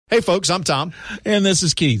Hey, folks, I'm Tom. And this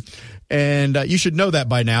is Keith. And you should know that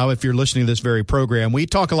by now if you're listening to this very program. We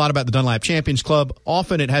talk a lot about the Dunlap Champions Club.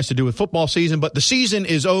 Often it has to do with football season, but the season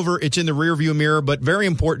is over. It's in the rearview mirror. But very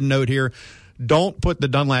important note here, don't put the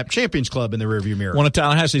Dunlap Champions Club in the rearview mirror. One of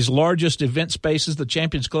Tallahassee's largest event spaces, the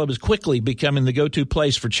Champions Club is quickly becoming the go-to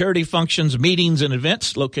place for charity functions, meetings, and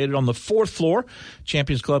events. Located on the 4th floor,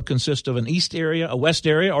 Champions Club consists of an east area, a west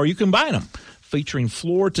area, or you combine them. Featuring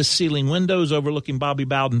floor-to-ceiling windows overlooking Bobby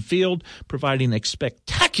Bowden Field, providing a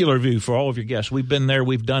spectacular view for all of your guests. We've been there.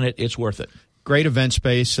 We've done it. It's worth it. Great event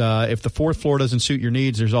space. If the 4th floor doesn't suit your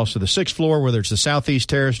needs, there's also the 6th floor, whether it's the southeast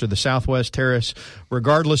terrace or the southwest terrace.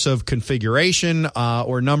 Regardless of configuration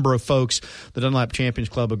or number of folks, the Dunlap Champions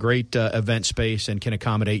Club, a great event space and can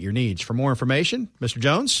accommodate your needs. For more information, Mr.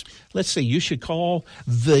 Jones? Let's see. You should call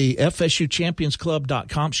the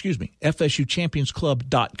FSUChampionsClub.com,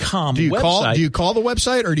 FSUChampionsClub.com website. Do you call the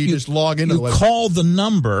website or do you just log into the website? You call the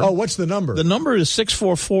number. Oh, what's the number? The number is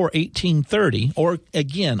 644-1830 or,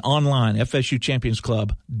 again, online, FSUChampionsClub.com.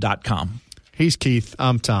 He's Keith.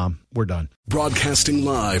 I'm Tom. We're done. Broadcasting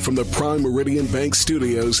live from the Prime Meridian Bank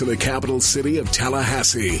Studios in the capital city of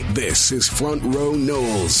Tallahassee. This is Front Row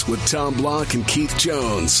Knowles with Tom Block and Keith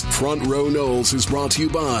Jones. Front Row Knowles is brought to you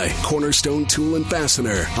by Cornerstone Tool and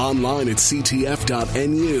Fastener. Online at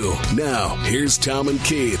ctf.nu. Now, here's Tom and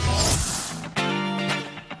Keith.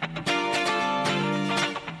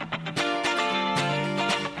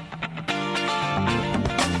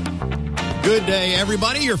 Good day,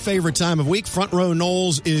 everybody. Your favorite time of week. Front Row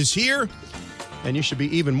Knowles is here. And you should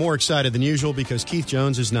be even more excited than usual because Keith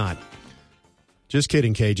Jones is not. Just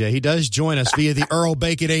kidding, KJ. He does join us via the Earl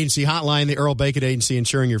Bacon Agency hotline, the Earl Bacon Agency,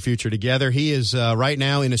 ensuring your future together. He is right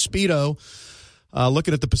now in a Speedo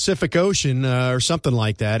looking at the Pacific Ocean or something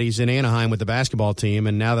like that. He's in Anaheim with the basketball team.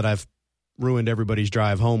 And now that I've ruined everybody's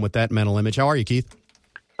drive home with that mental image, how are you, Keith?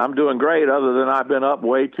 I'm doing great, other than I've been up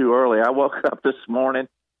way too early. I woke up this morning.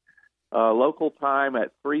 Local time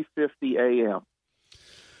at 3:50 a.m.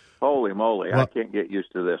 Holy moly, well, I can't get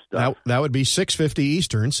used to this stuff. That would be 6:50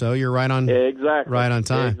 Eastern, so you're right on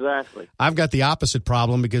time. Exactly. I've got the opposite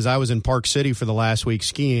problem because I was in Park City for the last week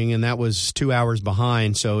skiing, and that was 2 hours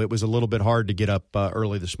behind, so it was a little bit hard to get up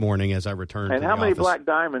early this morning as I returned. And to how the many office. black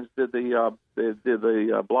diamonds did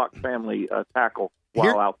the Block family tackle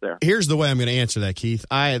while out there? Here's the way I'm going to answer that, Keith.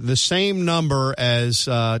 The same number as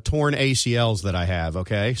torn ACLs that I have,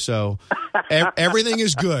 okay? So everything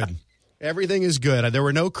is good. Everything is good. There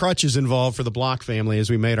were no crutches involved for the Block family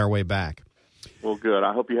as we made our way back. Well, good.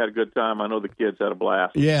 I hope you had a good time. I know the kids had a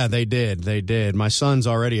blast. Yeah, they did. They did. My son's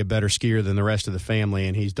already a better skier than the rest of the family,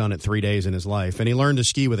 and he's done it 3 days in his life. And he learned to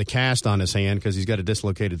ski with a cast on his hand because he's got a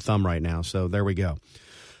dislocated thumb right now. So there we go.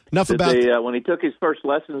 When he took his first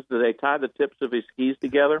lessons, did they tie the tips of his skis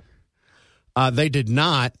together? They did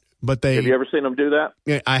not, but they... Have you ever seen them do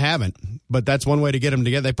that? I haven't, but that's one way to get them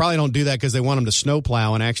together. They probably don't do that because they want them to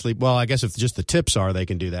snowplow and actually... Well, I guess if just the tips are, they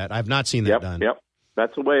can do that. I've not seen that done. Yep.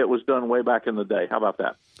 That's the way it was done way back in the day. How about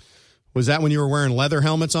that? Was that when you were wearing leather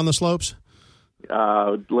helmets on the slopes?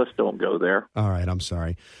 Let's don't go there. All right, I'm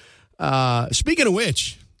sorry. Speaking of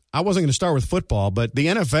which... I wasn't going to start with football, but the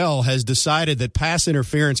NFL has decided that pass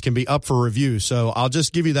interference can be up for review. So I'll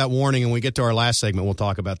just give you that warning, and when we get to our last segment, we'll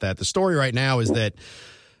talk about that. The story right now is that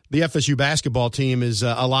the FSU basketball team is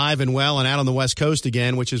alive and well and out on the West Coast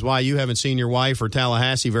again, which is why you haven't seen your wife or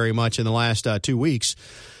Tallahassee very much in the last 2 weeks.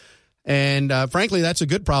 And frankly, that's a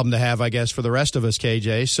good problem to have, I guess, for the rest of us,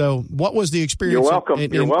 KJ. So what was the experience? You're welcome.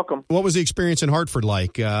 You're welcome. What was the experience in Hartford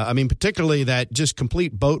like? Particularly that just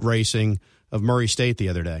complete boat racing of Murray State the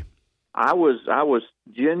other day. I was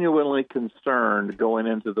genuinely concerned going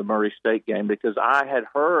into the Murray State game because I had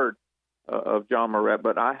heard of John Moret,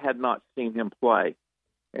 but I had not seen him play.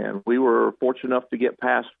 And we were fortunate enough to get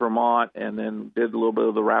past Vermont and then did a little bit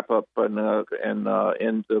of the wrap-up and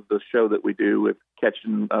end of the show that we do with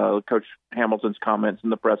catching Coach Hamilton's comments in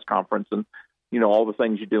the press conference and, all the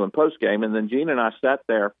things you do in postgame. And then Gene and I sat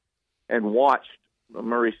there and watched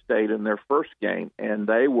Murray State in their first game, and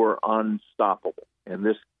they were unstoppable. And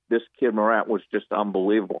this kid Morat was just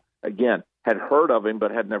unbelievable. Again, had heard of him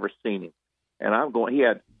but had never seen him. And I'm going.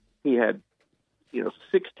 He had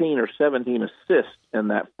 16 or 17 assists in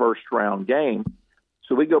that first round game.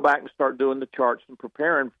 So we go back and start doing the charts and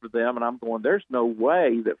preparing for them. And I'm going, there's no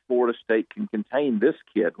way that Florida State can contain this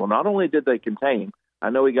kid. Well, not only did they contain him, I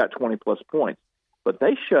know he got 20 plus points, but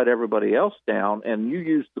they shut everybody else down. And you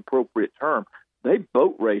used the appropriate term. They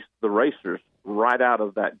boat raced the racers right out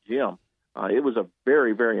of that gym. It was a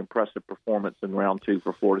very, very impressive performance in round 2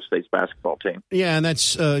 for Florida State's basketball team. Yeah, and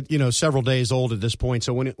that's several days old at this point,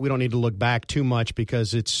 so we don't need to look back too much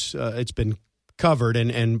because it's been covered,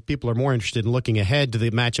 and people are more interested in looking ahead to the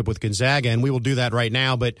matchup with Gonzaga, and we will do that right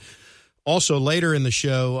now. But also later in the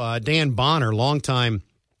show, Dan Bonner, longtime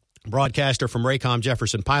broadcaster from Raycom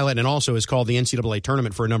Jefferson Pilot, and also has called the NCAA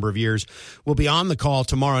tournament for a number of years, will be on the call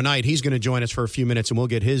tomorrow night. He's going to join us for a few minutes, and we'll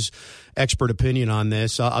get his expert opinion on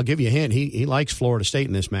this. I'll give you a hint. He likes Florida State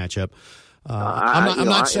in this matchup. I'm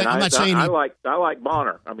not saying I like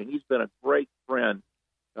Bonner. I mean, he's been a great friend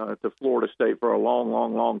to Florida State for a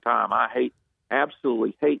long time. I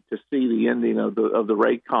absolutely hate to see the ending of the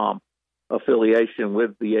Raycom affiliation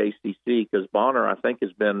with the ACC, because Bonner, I think,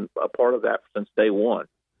 has been a part of that since day one.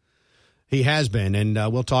 He has been, and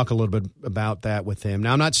we'll talk a little bit about that with him.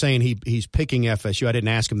 Now, I'm not saying he's picking FSU. I didn't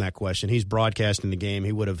ask him that question. He's broadcasting the game.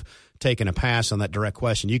 He would have taken a pass on that direct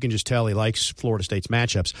question. You can just tell he likes Florida State's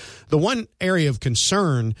matchups. The one area of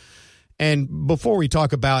concern, and before we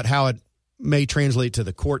talk about how it may translate to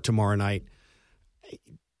the court tomorrow night,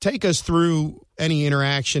 take us through any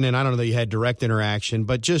interaction, and I don't know that you had direct interaction,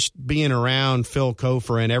 but just being around Phil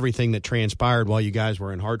Cofer and everything that transpired while you guys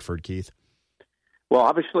were in Hartford, Keith. Well,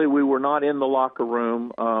 obviously, we were not in the locker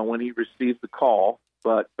room when he received the call,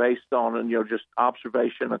 but based on just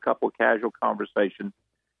observation, a couple of casual conversations,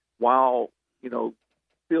 while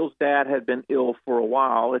Phil's dad had been ill for a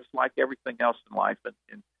while, it's like everything else in life.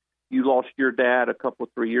 And you lost your dad a couple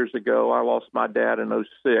of 3 years ago. I lost my dad in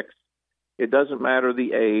 2006. It doesn't matter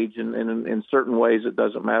the age, and in certain ways, it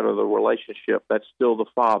doesn't matter the relationship. That's still the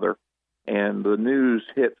father, and the news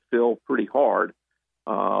hit Phil pretty hard.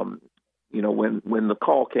 When the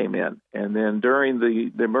call came in. And then during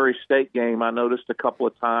the Murray State game, I noticed a couple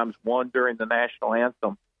of times, one during the national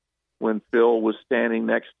anthem when Phil was standing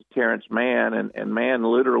next to Terrence Mann, and Mann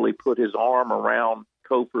literally put his arm around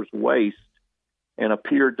Cofer's waist and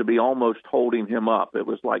appeared to be almost holding him up. It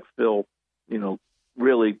was like Phil,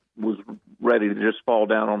 really was ready to just fall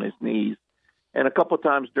down on his knees. And a couple of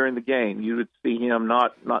times during the game, you would see him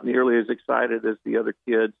not nearly as excited as the other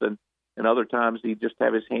kids, and other times he'd just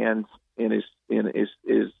have his hands in his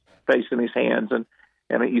face in his hands, and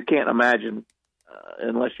you can't imagine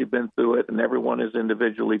unless you've been through it, and everyone is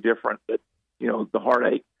individually different. But the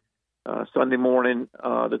heartache. Sunday morning,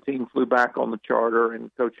 the team flew back on the charter,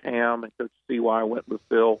 and Coach Ham and Coach CY went with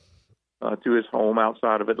Phil to his home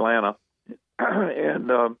outside of Atlanta,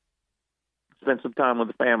 and spent some time with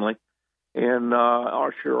the family. And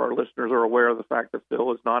our listeners are aware of the fact that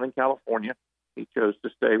Phil is not in California. He chose to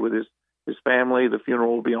stay with his family. The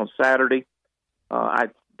funeral will be on Saturday.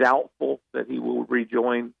 I'm doubtful that he will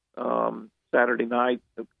rejoin Saturday night.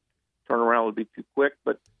 The turnaround would be too quick,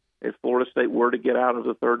 but if Florida State were to get out of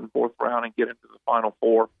the third and fourth round and get into the Final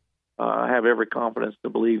Four, I have every confidence to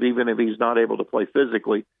believe, even if he's not able to play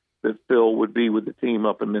physically, that Phil would be with the team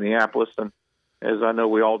up in Minneapolis. And as I know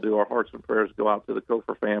we all do, our hearts and prayers go out to the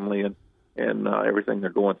Cofer family and everything they're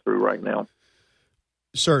going through right now.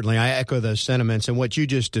 Certainly, I echo those sentiments, and what you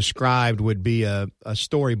just described would be a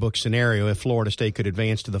storybook scenario if Florida State could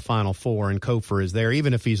advance to the Final Four and Cofer is there,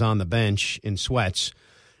 even if he's on the bench in sweats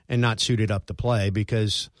and not suited up to play,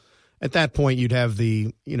 because at that point you'd have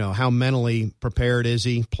the, how mentally prepared is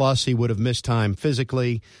he, plus he would have missed time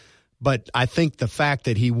physically. But I think the fact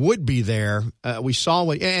that he would be there, we saw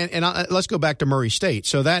what, and let's go back to Murray State.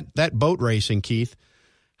 So that boat racing, Keith,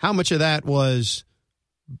 how much of that was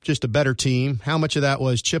just a better team? How much of that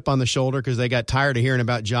was chip on the shoulder because they got tired of hearing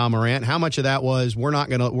about Ja Morant? How much of that was we're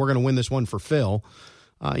gonna win this one for Phil?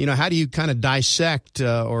 How do you kind of dissect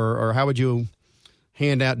or how would you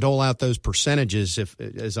dole out those percentages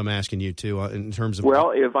as I'm asking you to in terms of?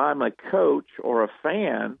 Well, if I'm a coach or a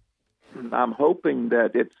fan, I'm hoping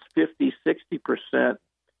that it's 50-60%.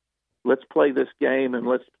 Let's play this game and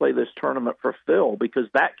let's play this tournament for Phil, because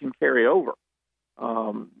that can carry over.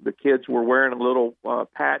 The kids were wearing a little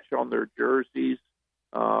patch on their jerseys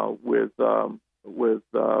with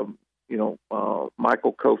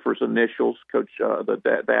Michael Cofer's initials,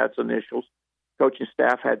 the dad's initials. Coaching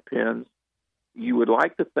staff had pins. You would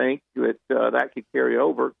like to think that that could carry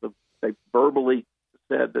over. They verbally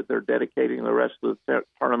said that they're dedicating the rest of the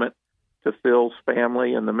tournament to Phil's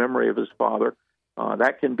family and the memory of his father.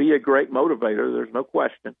 That can be a great motivator. There's no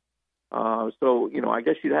question. So, I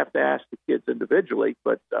guess you'd have to ask the kids individually,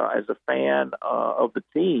 but as a fan of the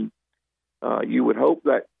team, you would hope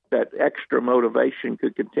that extra motivation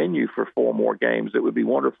could continue for 4 more games. It would be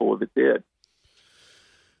wonderful if it did.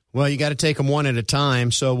 Well, you got to take them one at a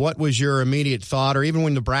time. So what was your immediate thought, or even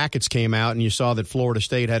when the brackets came out and you saw that Florida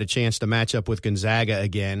State had a chance to match up with Gonzaga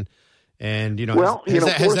again? And, has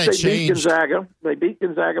that changed? Beat Gonzaga. They beat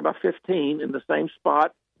Gonzaga by 15 in the same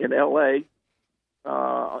spot in L.A.,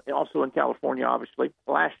 also in California, obviously,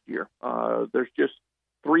 last year. There's just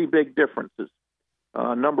 3 big differences.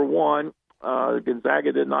 Number one,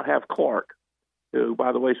 Gonzaga did not have Clark, who,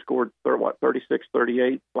 by the way, scored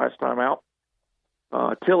 36-38 last time out.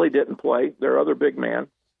 Tilly didn't play, their other big man.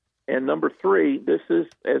 And number three, this is,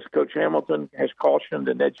 as Coach Hamilton has cautioned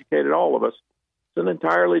and educated all of us, it's an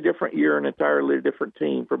entirely different year, an entirely different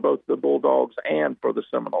team for both the Bulldogs and for the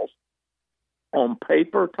Seminoles. On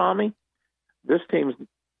paper, Tommy, this team's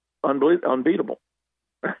unbeatable.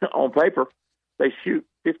 On paper, they shoot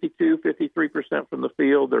 53% from the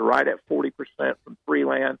field. They're right at 40% from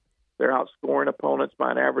Freeland. They're outscoring opponents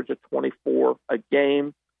by an average of 24 a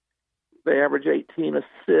game. They average 18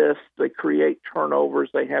 assists. They create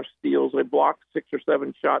turnovers. They have steals. They block 6 or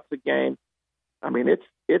 7 shots a game. I mean,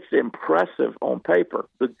 it's impressive on paper.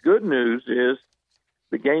 The good news is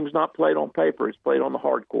the game's not played on paper. It's played on the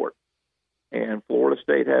hard court. And Florida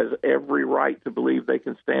State has every right to believe they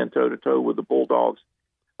can stand toe-to-toe with the Bulldogs.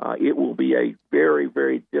 It will be a very,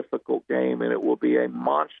 very difficult game, and it will be a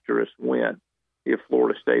monstrous win if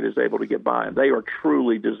Florida State is able to get by. And they are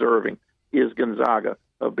truly deserving, is Gonzaga,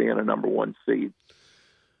 of being a number one seed.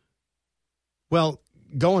 Well,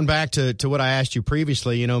 going back to what I asked you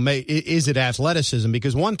previously, is it athleticism?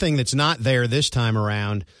 Because one thing that's not there this time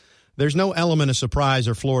around, there's no element of surprise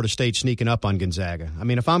or Florida State sneaking up on Gonzaga. I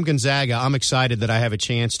mean, if I'm Gonzaga, I'm excited that I have a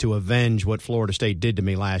chance to avenge what Florida State did to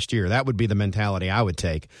me last year. That would be the mentality I would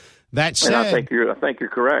take. That said, and I think you're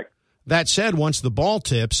correct. That said, once the ball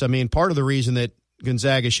tips, I mean, part of the reason that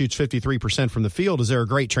Gonzaga shoots 53% from the field is they're a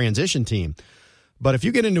great transition team. But if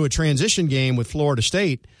you get into a transition game with Florida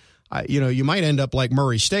State, you might end up like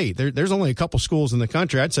Murray State. There's only a couple schools in the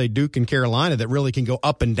country, I'd say Duke and Carolina, that really can go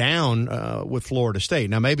up and down with Florida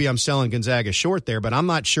State. Now, maybe I'm selling Gonzaga short there, but I'm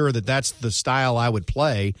not sure that that's the style I would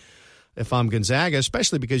play if I'm Gonzaga,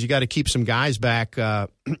 especially because you got to keep some guys back, to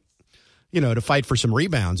fight for some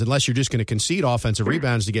rebounds, unless you're just going to concede offensive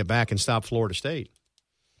rebounds to get back and stop Florida State.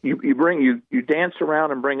 You dance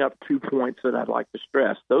around and bring up 2 points that I'd like to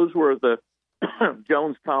stress. Those were the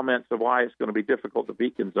Jones' comments of why it's going to be difficult to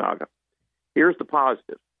beat Gonzaga. Here's the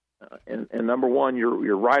positive. And number one,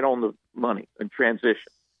 you're right on the money in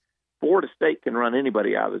transition. Florida State can run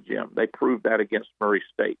anybody out of the gym. They proved that against Murray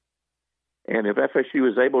State. And if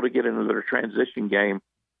FSU is able to get into their transition game,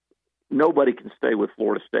 nobody can stay with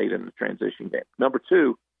Florida State in the transition game. Number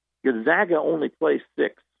two, Gonzaga only plays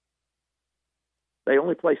 6. They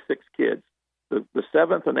only play 6 kids. The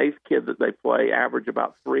 7th and 8th kid that they play average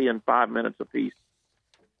about 3 and 5 minutes apiece.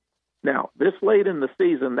 Now, this late in the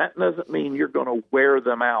season, that doesn't mean you're going to wear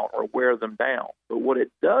them out or wear them down. But what it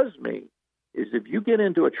does mean is if you get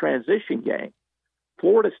into a transition game,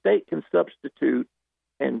 Florida State can substitute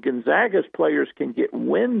and Gonzaga's players can get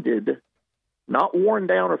winded, not worn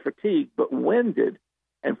down or fatigued, but winded,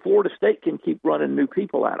 and Florida State can keep running new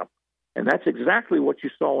people at them. And that's exactly what you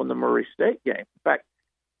saw in the Murray State game. In fact,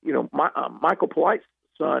 Michael Polite's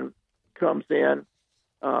son comes in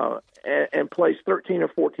and plays 13 or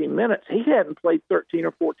 14 minutes. He hadn't played 13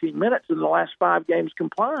 or 14 minutes in the last 5 games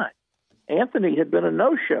combined. Anthony had been a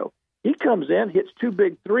no-show. He comes in, hits 2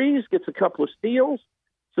 big threes, gets a couple of steals.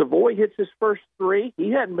 Savoy hits his first 3. He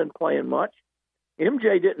hadn't been playing much.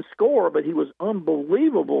 MJ didn't score, but he was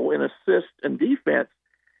unbelievable in assists and defense.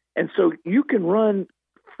 And so you can run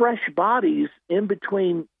fresh bodies in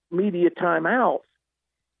between media timeouts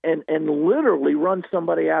and literally run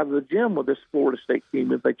somebody out of the gym with this Florida State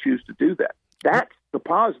team if they choose to do that. That's the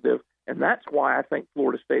positive, and that's why I think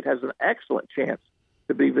Florida State has an excellent chance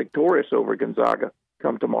to be victorious over Gonzaga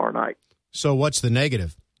come tomorrow night. So what's the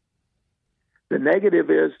negative? The negative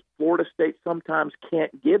is Florida State sometimes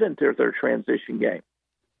can't get into their transition game.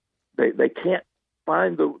 They can't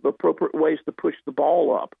find the appropriate ways to push the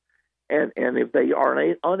ball up. And if they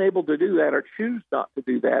are unable to do that or choose not to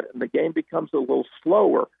do that, and the game becomes a little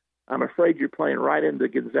slower, I'm afraid you're playing right into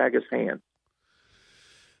Gonzaga's hands.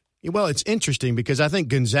 Well, it's interesting because I think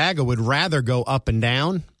Gonzaga would rather go up and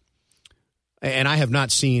down. And I have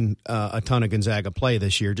not seen a ton of Gonzaga play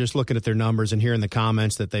this year, just looking at their numbers and hearing the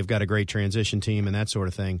comments that they've got a great transition team and that sort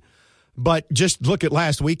of thing. But just look at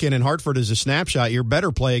last weekend in Hartford as a snapshot. Your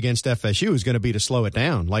better play against FSU is going to be to slow it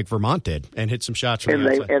down, like Vermont did, and hit some shots from the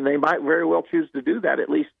outside. And they might very well choose to do that, at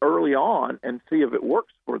least early on, and see if it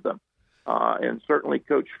works for them. And certainly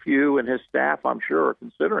Coach Few and his staff, I'm sure, are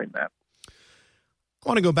considering that. I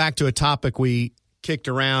want to go back to a topic we kicked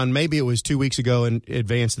around. Maybe it was 2 weeks ago in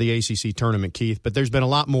advance of the ACC tournament, Keith, but there's been a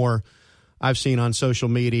lot more I've seen on social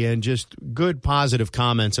media and just good positive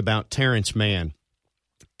comments about Terrence Mann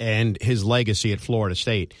and his legacy at Florida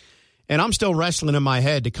State. And I'm still wrestling in my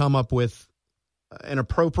head to come up with an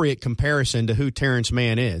appropriate comparison to who Terrence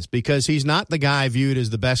Mann is, because he's not the guy viewed as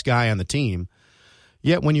the best guy on the team.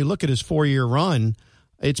 Yet when you look at his 4-year run,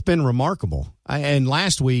 it's been remarkable. And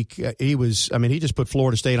last week, he just put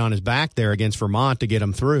Florida State on his back there against Vermont to get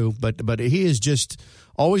him through. But he is just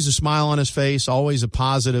always a smile on his face, always a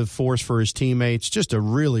positive force for his teammates. Just a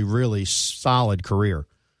really, really solid career.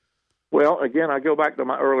 Well, again, I go back to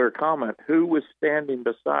my earlier comment. Who was standing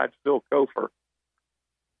beside Phil Kofer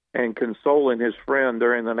and consoling his friend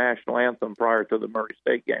during the national anthem prior to the Murray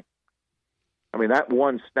State game? I mean, that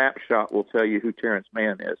one snapshot will tell you who Terrence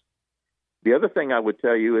Mann is. The other thing I would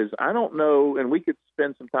tell you is I don't know, and we could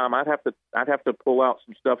spend some time. I'd have to pull out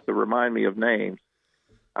some stuff to remind me of names.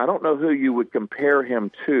 I don't know who you would compare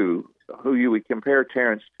him to, who you would compare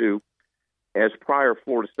Terrence to as prior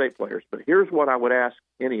Florida State players. But here's what I would ask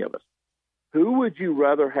any of us. Who would you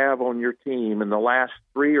rather have on your team in the last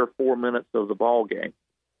 3 or 4 minutes of the ball game,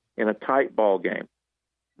 in a tight ball game,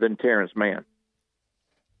 than Terrence Mann?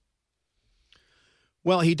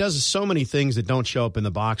 Well, he does so many things that don't show up in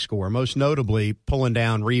the box score, most notably pulling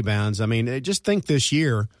down rebounds. I mean, just think this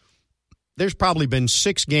year, there's probably been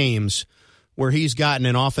 6 games where he's gotten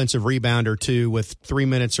an offensive rebound or 2 with 3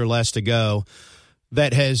 minutes or less to go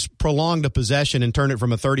that has prolonged a possession and turned it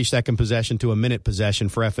from a 30-second possession to a minute possession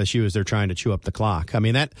for FSU as they're trying to chew up the clock. I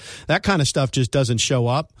mean, that kind of stuff just doesn't show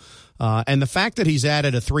up. And the fact that he's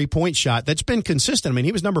added a three-point shot that's been consistent. I mean,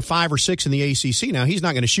 he was number 5 or 6 in the ACC. Now, he's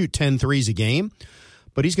not going to shoot 10 threes a game,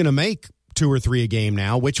 but he's going to make 2 or 3 a game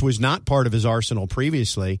now, which was not part of his arsenal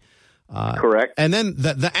previously. Correct. And then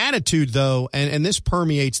the attitude, though, and this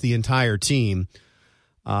permeates the entire team.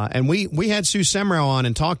 And we had Sue Semrau on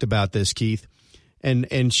and talked about this, Keith.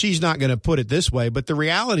 And she's not going to put it this way, but the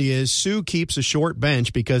reality is Sue keeps a short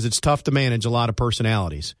bench because it's tough to manage a lot of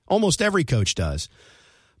personalities. Almost every coach does,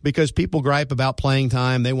 because people gripe about playing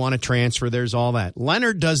time. They want to transfer. There's all that.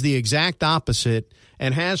 Leonard does the exact opposite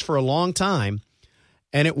and has for a long time,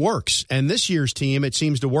 and it works. And this year's team, it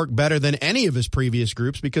seems to work better than any of his previous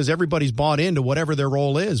groups because everybody's bought into whatever their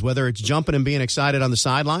role is, whether it's jumping and being excited on the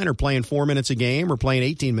sideline or playing 4 minutes a game or playing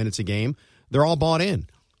 18 minutes a game. They're all bought in.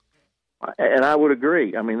 And I would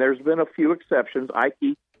agree. I mean, there's been a few exceptions.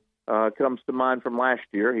 Ike comes to mind from last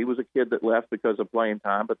year. He was a kid that left because of playing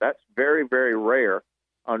time, but that's very, very rare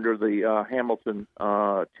under the Hamilton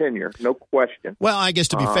tenure, no question. Well, I guess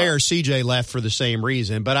to be fair, CJ left for the same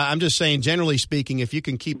reason. But I'm just saying, generally speaking, if you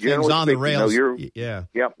can keep things on the rails, you're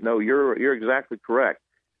exactly correct.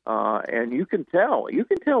 And you can tell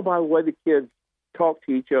by the way the kids talk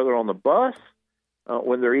to each other on the bus.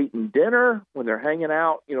 When they're eating dinner, when they're hanging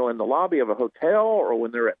out, in the lobby of a hotel, or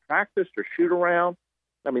when they're at practice or shoot around.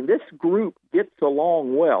 I mean, this group gets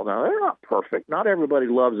along well. Now, they're not perfect. Not everybody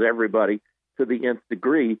loves everybody to the nth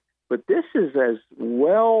degree, but this is as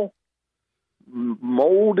well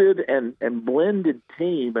molded and blended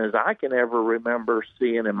team as I can ever remember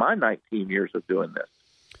seeing in my 19 years of doing this.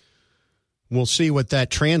 We'll see what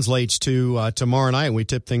that translates to tomorrow night. We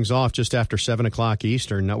tip things off just after 7 o'clock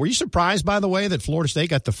Eastern. Were you surprised, by the way, that Florida State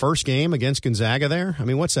got the first game against Gonzaga there? I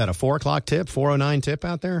mean, what's that, a 4 o'clock tip, 4:09 tip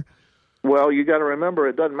out there? Well, you got to remember,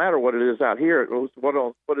 it doesn't matter what it is out here. It was what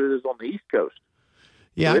it is on the East Coast.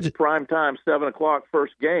 Yeah, so it's prime time, 7 o'clock,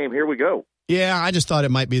 first game. Here we go. Yeah, I just thought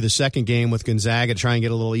it might be the second game with Gonzaga to try and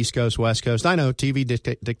get a little East Coast, West Coast. I know TV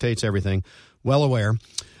dictates everything. Well aware.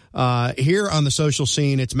 Here on the social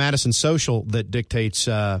scene, it's Madison Social that dictates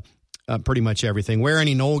pretty much everything. Wear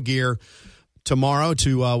any Knoll gear tomorrow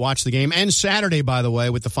to watch the game, and Saturday, by the way,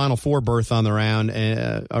 with the Final Four berth on the round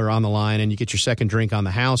or on the line, and you get your second drink on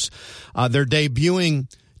the house. They're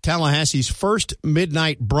debuting Tallahassee's first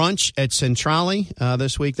midnight brunch at Centrale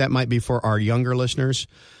this week. That might be for our younger listeners.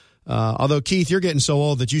 Although, Keith, you're getting so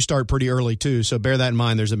old that you start pretty early, too, so bear that in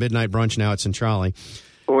mind. There's a midnight brunch now at Centrale.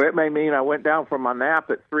 Well, it may mean I went down from my nap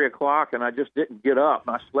at 3 o'clock and I just didn't get up.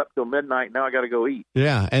 I slept till midnight. Now I got to go eat.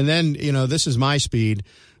 Yeah, and then, this is my speed.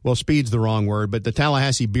 Well, speed's the wrong word, but the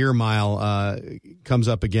Tallahassee Beer Mile comes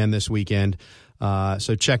up again this weekend.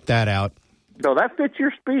 So check that out. No, that fits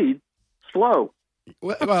your speed. Slow.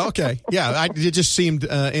 Well, okay. Yeah, it just seemed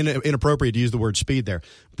inappropriate to use the word speed there.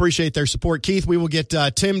 Appreciate their support. Keith, we will get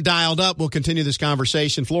Tim dialed up. We'll continue this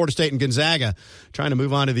conversation. Florida State and Gonzaga trying to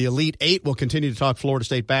move on to the Elite Eight. We'll continue to talk Florida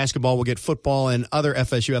State basketball. We'll get football and other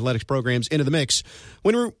FSU athletics programs into the mix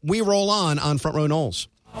when we roll on Front Row Knowles.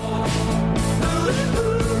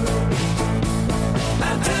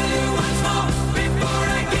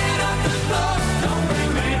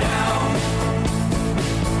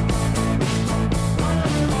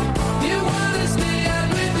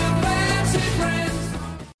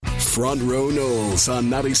 Front Row Knowles on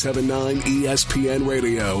 97.9 ESPN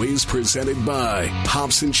Radio is presented by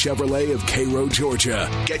Hobson Chevrolet of Cairo, Georgia.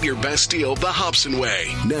 Get your best deal the Hobson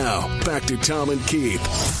way. Now, back to Tom and Keith.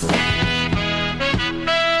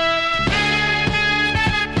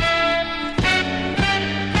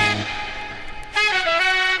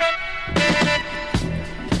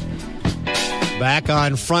 Back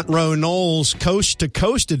on Front Row Knowles Coast to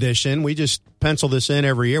Coast edition. We just pencil this in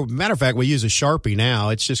every year. Matter of fact, we use a Sharpie now.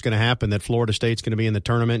 It's just going to happen that Florida State's going to be in the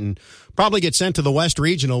tournament and probably get sent to the West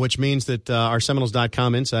Regional, which means that our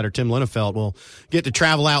Seminoles.com insider, Tim Linnefelt, will get to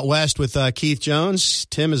travel out west with Keith Jones.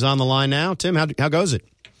 Tim is on the line now. Tim, how goes it?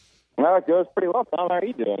 Well, it goes pretty well, Tom. How are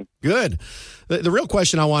you doing? Good. The real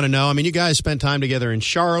question I want to know, I mean, you guys spent time together in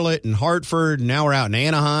Charlotte and Hartford, and now we're out in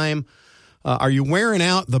Anaheim. Are you wearing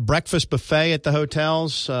out the breakfast buffet at the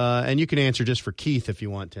hotels? And you can answer just for Keith if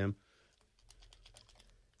you want, Tim.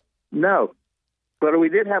 No, but we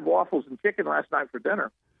did have waffles and chicken last night for dinner.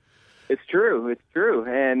 It's true.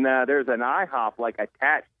 And there's an IHOP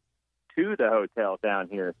attached to the hotel down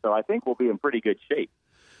here, so I think we'll be in pretty good shape.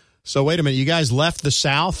 So wait a minute, you guys left the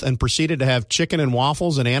South and proceeded to have chicken and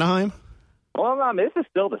waffles in Anaheim? Well, I mean, this is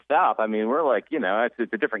still the South. I mean, we're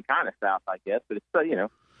it's a different kind of South, I guess, but it's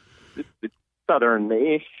it's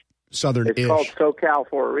southern-ish. Southern-ish. It's called SoCal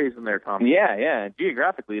for a reason there, Tom. Yeah.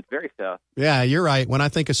 Geographically, it's very south. Yeah, you're right. When I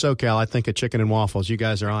think of SoCal, I think of chicken and waffles. You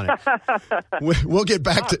guys are on it. We'll get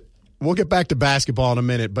back to basketball in a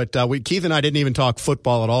minute, but Keith and I didn't even talk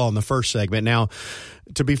football at all in the first segment. Now,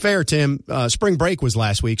 to be fair, Tim, spring break was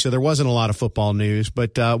last week, so there wasn't a lot of football news.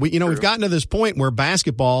 But we've gotten to this point where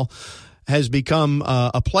basketball has become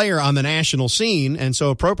a player on the national scene, and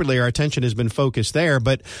so appropriately our attention has been focused there.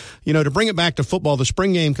 But, to bring it back to football, the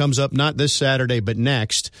spring game comes up not this Saturday but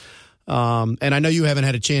next. And I know you haven't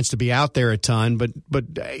had a chance to be out there a ton, but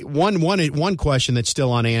one question that's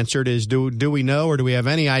still unanswered is do we know or do we have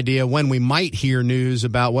any idea when we might hear news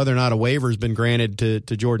about whether or not a waiver has been granted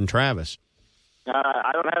to Jordan Travis?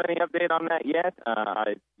 I don't have any update on that yet.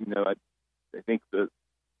 I think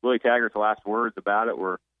Willie Taggart's last words about it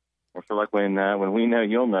were sort of like when we know,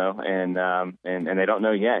 you'll know, and they don't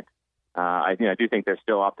know yet. I do think they're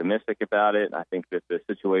still optimistic about it. I think that the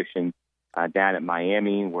situation down at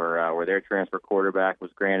Miami, where their transfer quarterback was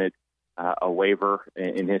granted a waiver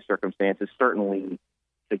in his circumstances, certainly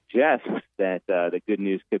suggests that the good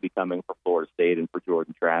news could be coming for Florida State and for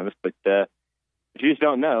Jordan Travis, but you just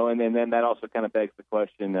don't know. And then that also kind of begs the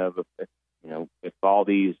question of if all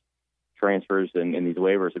these transfers and these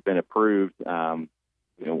waivers have been approved.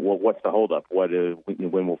 What's the holdup?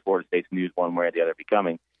 When will Florida State's news one way or the other be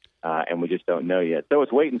coming? And we just don't know yet. So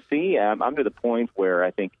it's wait and see. I'm to the point where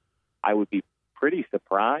I think I would be pretty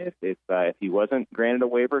surprised if he wasn't granted a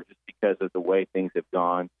waiver, just because of the way things have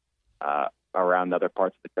gone around other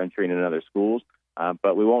parts of the country and in other schools.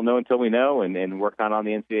 But we won't know until we know, and we're kind of on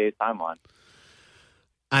the NCAA's timeline.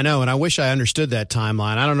 I know, and I wish I understood that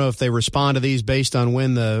timeline. I don't know if they respond to these based on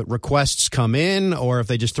when the requests come in, or if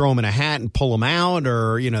they just throw them in a hat and pull them out,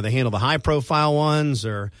 or they handle the high-profile ones.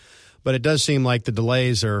 But it does seem like the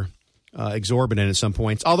delays are exorbitant at some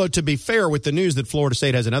points. Although, to be fair, with the news that Florida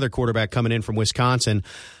State has another quarterback coming in from Wisconsin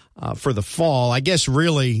for the fall, I guess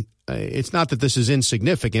really it's not that this is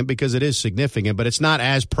insignificant, because it is significant, but it's not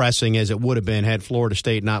as pressing as it would have been had Florida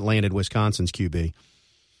State not landed Wisconsin's QB.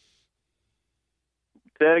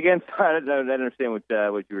 Say that again. I don't understand what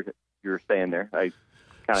you were saying there. I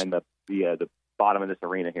kind of the bottom of this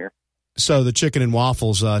arena here. So the chicken and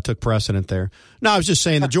waffles took precedent there. No, I was just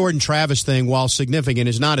saying the Jordan Travis thing, while significant,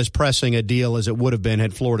 is not as pressing a deal as it would have been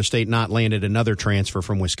had Florida State not landed another transfer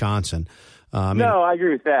from Wisconsin. No, I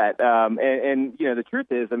agree with that. And the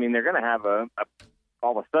truth is, I mean, they're going to have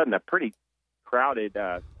all of a sudden a pretty crowded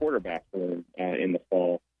quarterback room in the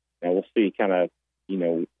fall. And we'll see kind of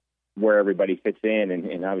where everybody fits in,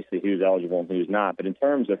 and obviously who's eligible and who's not. But in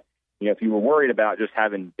terms of, if you were worried about just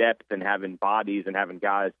having depth and having bodies and having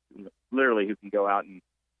guys literally who can go out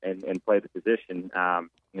and play the position, and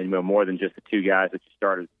more than just the two guys that you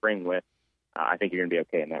started spring with, I think you're going to be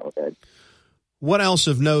okay in that regard. What else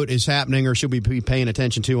of note is happening, or should we be paying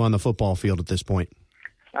attention to on the football field at this point?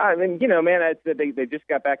 I mean, man, they just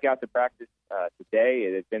got back out to practice today.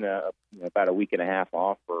 It's been about a week and a half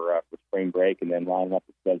off for spring break, and then lining up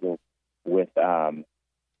the schedule with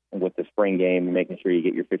the spring game and making sure you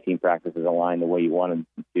get your 15 practices aligned the way you want them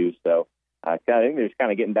to. So I think they're just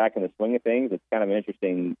kind of getting back in the swing of things. It's kind of an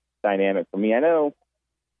interesting dynamic for me. I know,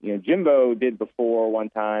 Jimbo did before one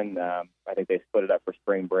time. I think they split it up for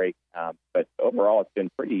spring break. But overall, it's been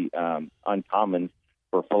pretty uncommon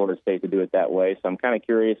for Florida State to do it that way. So I'm kind of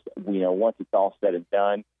curious, once it's all said and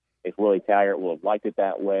done, Willie Taggart will have liked it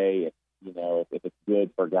that way. If it's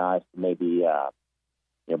good for guys to maybe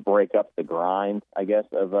break up the grind, I guess,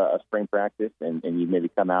 of a spring practice, and you maybe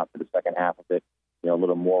come out to the second half of it, a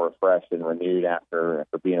little more refreshed and renewed after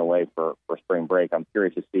being away for spring break. I'm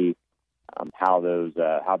curious to see how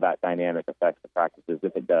that dynamic affects the practices,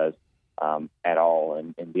 if it does at all.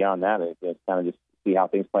 And beyond that, it's kind of just see how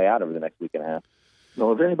things play out over the next week and a half.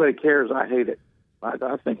 No, if anybody cares, I hate it.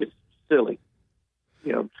 I think it's silly.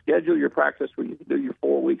 Schedule your practice where you can do your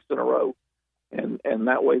 4 weeks in a row, and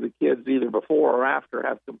that way the kids either before or after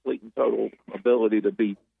have complete and total ability to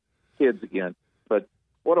be kids again. But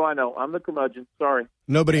what do I know? I'm the curmudgeon. Sorry.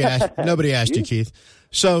 Nobody asked you, Keith.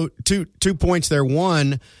 So two points there.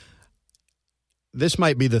 One, this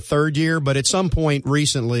might be the third year, but at some point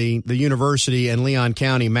recently, the university and Leon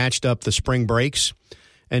County matched up the spring breaks.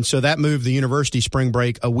 And so that moved the university spring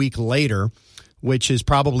break a week later, which has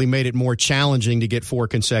probably made it more challenging to get 4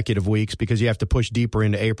 consecutive weeks because you have to push deeper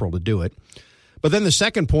into April to do it. But then the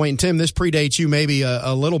second point, and Tim, this predates you maybe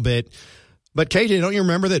a little bit, but KJ, don't you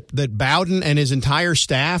remember that Bowden and his entire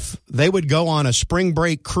staff, they would go on a spring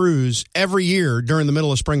break cruise every year during the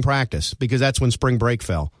middle of spring practice because that's when spring break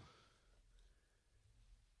fell?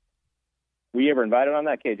 Were you ever invited on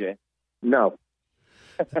that, KJ? No.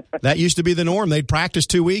 That used to be the norm. They'd practice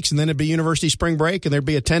 2 weeks, and then it'd be university spring break, and there'd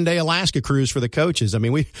be a 10-day Alaska cruise for the coaches. I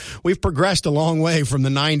mean, we've progressed a long way from the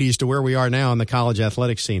 90s to where we are now in the college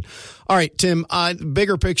athletics scene. All right, Tim,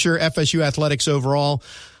 bigger picture, FSU athletics overall.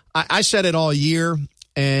 I said it all year,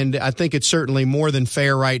 and I think it's certainly more than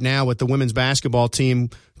fair right now with the women's basketball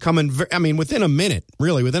team coming, within a minute,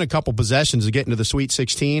 really, within a couple possessions of getting to the Sweet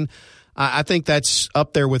 16. I think that's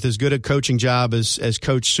up there with as good a coaching job as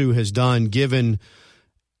Coach Sue has done, given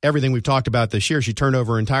everything we've talked about this year. She turned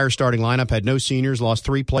over her entire starting lineup, had no seniors, lost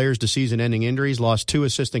 3 players to season-ending injuries, lost 2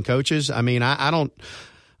 assistant coaches. I mean,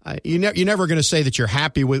 you're never going to say that you're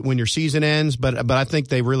happy with when your season ends, but I think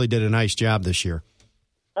they really did a nice job this year.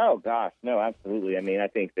 Oh gosh, no, absolutely. I mean, I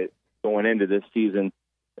think that going into this season,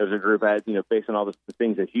 there's a group that, based on all the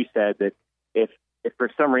things that you said, that if for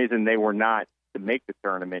some reason they were not to make the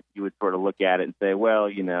tournament, you would sort of look at it and say, well,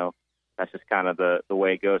 that's just kind of the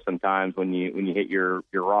way it goes sometimes when you hit your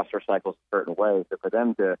roster cycles a certain way. So for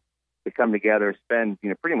them to come together, spend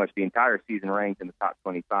pretty much the entire season ranked in the top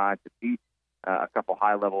 25, to beat a couple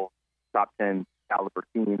high-level top 10 caliber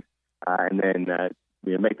teams, and then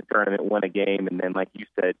make the tournament, win a game, and then, like you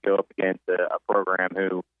said, go up against a program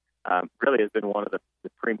who really has been one of the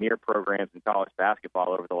premier programs in college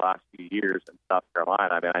basketball over the last few years in South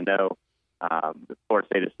Carolina. I mean, I know Florida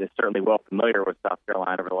State is certainly well familiar with South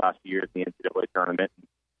Carolina over the last few years in the NCAA tournament.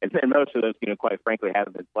 And most of those, quite frankly,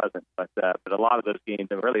 haven't been pleasant. But a lot of those games,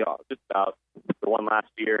 and really just about the one this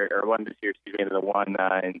year, and the one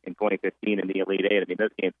in 2015 in the Elite Eight. I mean, those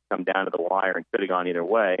games come down to the wire and could have gone either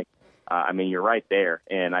way. You're right there.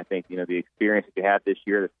 And I think, the experience that you had this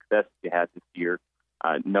year, the success that you had this year,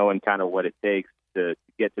 knowing kind of what it takes to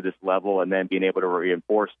get to this level, and then being able to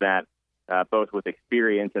reinforce that both with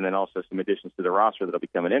experience and then also some additions to the roster that'll be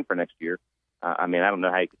coming in for next year. I don't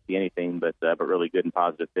know how you could see anything but really good and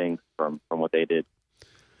positive things from what they did.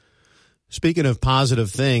 Speaking of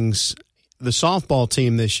positive things, the softball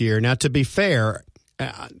team this year, now to be fair,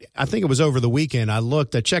 I think it was over the weekend, I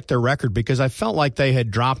checked their record because I felt like they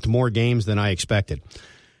had dropped more games than I expected.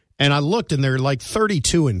 And I looked and they're like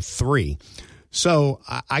 32-3. So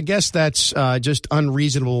I guess that's just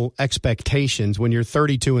unreasonable expectations when you're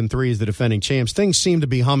 32-3 as the defending champs. Things seem to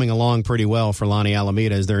be humming along pretty well for Lonnie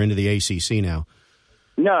Alameda as they're into the ACC now.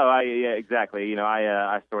 No, yeah, exactly.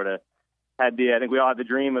 I sort of had I think we all had the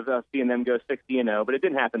dream of seeing them go 60-0, but it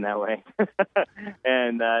didn't happen that way.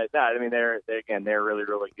 And they're really,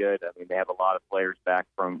 really good. I mean, they have a lot of players back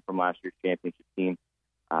from last year's championship team.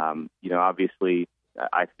 Obviously,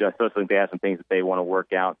 I still think they have some things that they want to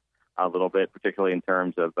work out a little bit, particularly in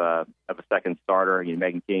terms of a second starter.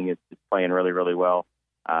 Megan King is playing really, really well.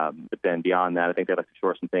 But then beyond that, I think they'd like to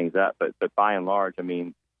shore some things up. But by and large,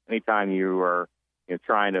 anytime you are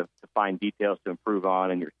trying to find details to improve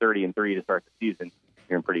on, and you're 30-3 to start the season,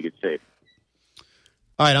 you're in pretty good shape.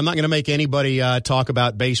 All right, I'm not going to make anybody talk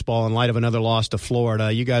about baseball in light of another loss to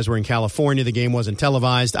Florida. You guys were in California. The game wasn't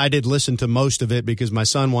televised. I did listen to most of it because my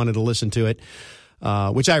son wanted to listen to it.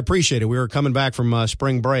 Which I appreciated. We were coming back from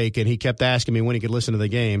spring break, and he kept asking me when he could listen to the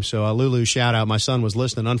game. So, Lulu, shout out. My son was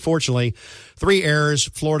listening. Unfortunately, 3 errors.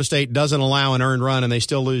 Florida State doesn't allow an earned run, and they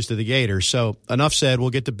still lose to the Gators. So, enough said.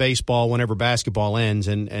 We'll get to baseball whenever basketball ends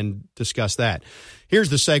and discuss that.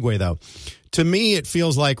 Here's the segue, though. To me, it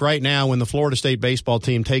feels like right now when the Florida State baseball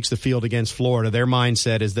team takes the field against Florida, their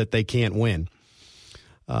mindset is that they can't win.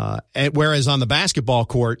 And whereas on the basketball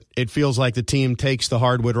court, it feels like the team takes the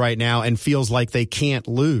hardwood right now and feels like they can't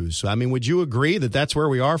lose. I mean, would you agree that that's where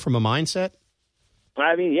we are from a mindset?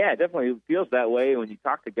 I mean, yeah, it definitely feels that way when you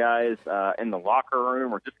talk to guys in the locker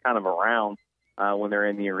room or just kind of around when they're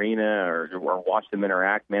in the arena or watch them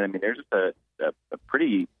interact. Man, I mean, there's just a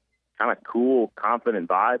pretty kind of cool, confident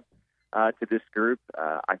vibe to this group.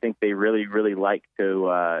 I think they really, really like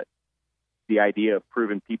the idea of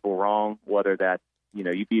proving people wrong, whether that's,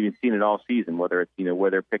 you've even seen it all season, whether it's, where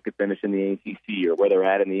they're picked to finish in the ACC or where they're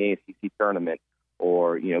at in the ACC tournament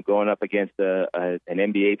or, going up against an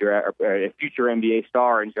NBA draft or a future NBA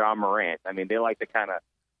star in John Morant. I mean, they like to kind of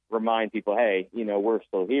remind people, hey, we're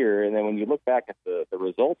still here. And then when you look back at the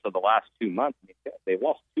results of the last 2 months, they've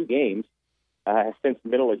lost 2 games since the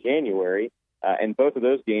middle of January, and both of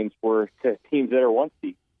those games were to teams that are 1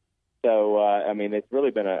 seed. So, I mean, it's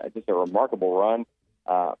really been just a remarkable run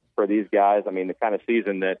for these guys. I mean, the kind of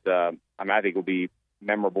season that I think will be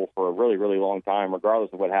memorable for a really, really long time,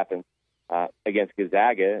 regardless of what happens against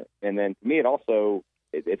Gonzaga. And then to me,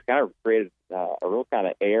 it's kind of created a real kind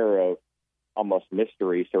of air of almost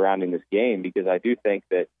mystery surrounding this game, because I do think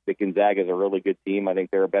that Gonzaga is a really good team. I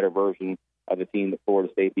think they're a better version of the team that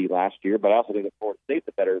Florida State beat last year, but I also think that Florida State's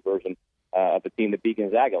a better version of the team that beat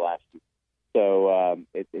Gonzaga last year. So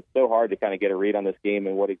it's so hard to kind of get a read on this game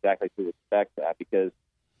and what exactly to expect because,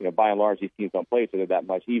 by and large, these teams don't play each other that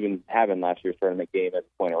much, even having last year's tournament game as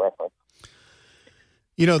a point of reference.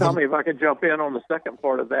 Tommy, if I could jump in on the second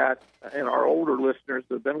part of that, and our older listeners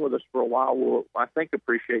that have been with us for a while will, I think,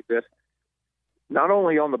 appreciate this. Not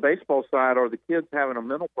only on the baseball side are the kids having a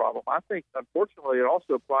mental problem, I think, unfortunately, it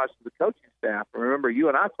also applies to the coaching staff. Remember, you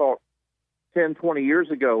and I talked 10, 20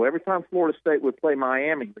 years ago, every time Florida State would play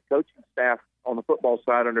Miami, the coaching staff on the football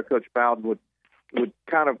side under Coach Bowden would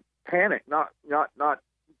kind of panic, not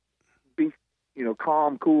be,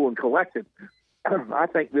 calm, cool, and collected. I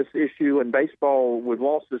think this issue in baseball with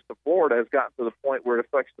losses to Florida has gotten to the point where it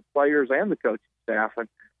affects the players and the coaching staff, and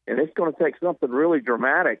it's going to take something really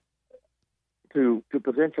dramatic to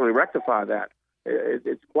potentially rectify that.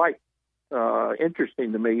 It's quite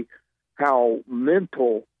interesting to me how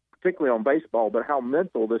mental, particularly on baseball, but how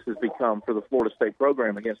mental this has become for the Florida State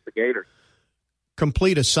program against the Gators.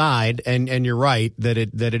 Complete aside, and you're right that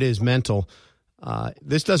it is mental.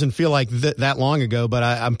 This doesn't feel like that long ago, but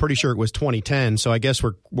I'm pretty sure it was 2010. So I guess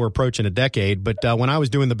we're approaching a decade. But when I was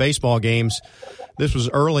doing the baseball games, this was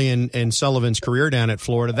early in Sullivan's career down at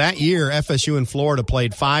Florida. That year, FSU and Florida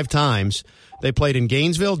played 5 times. They played in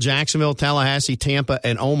Gainesville, Jacksonville, Tallahassee, Tampa,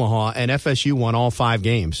 and Omaha, and FSU won all 5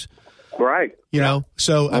 games. Right.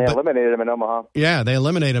 So they eliminated them in Omaha. Yeah, they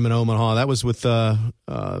eliminated them in Omaha. That was with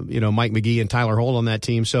Mike McGee and Tyler Holt on that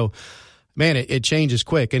team. So, man, it changes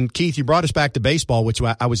quick. And Keith, you brought us back to baseball, which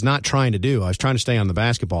I was not trying to do. I was trying to stay on the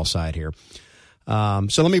basketball side here.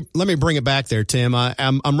 So let me bring it back there, Tim.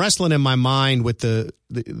 I'm wrestling in my mind with the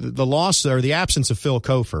loss or the absence of Phil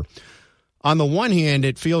Kofer. On the one hand,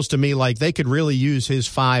 it feels to me like they could really use his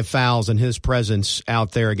 5 fouls and his presence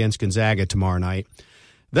out there against Gonzaga tomorrow night.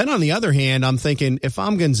 Then on the other hand, I'm thinking, if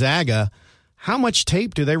I'm Gonzaga, how much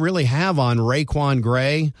tape do they really have on Raekwon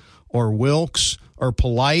Gray or Wilkes or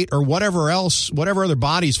Polite or whatever other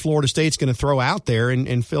bodies Florida State's going to throw out there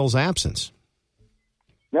in Phil's absence?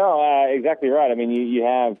 No, exactly right. I mean, you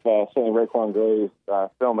have certainly Raekwon Gray's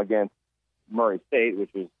film against Murray State, which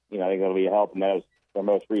was, I think that'll be a help, and that was their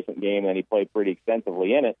most recent game, and he played pretty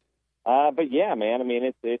extensively in it. But yeah, man, I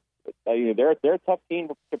mean, they're a tough team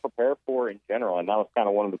to prepare for in general, and that was kind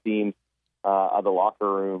of one of the themes of the locker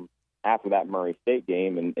room after that Murray State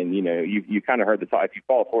game. And you kind of heard if you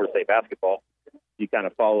follow Florida State basketball, you kind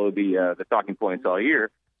of follow the talking points all year.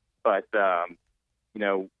 But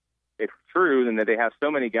it's true then that they have so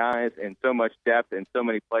many guys and so much depth and so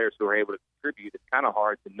many players who are able to contribute. It's kind of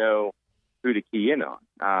hard to know who to key in on,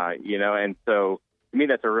 and so to me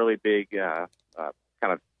that's a really big kind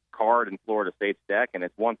of card in Florida State's deck. And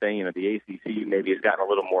it's one thing, the ACC maybe has gotten a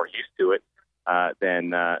little more used to it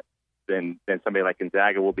than somebody like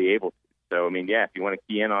Gonzaga will be able to. So, I mean, yeah, if you want to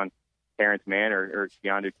key in on Terrence Mann or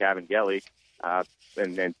Keondu Cavangeli,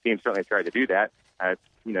 and teams certainly tried to do that,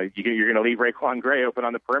 you're going to leave Raekwon Gray open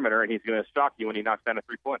on the perimeter, and he's going to shock you when he knocks down a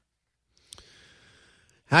 3-point.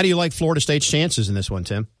 How do you like Florida State's chances in this one,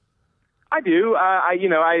 Tim? I do. I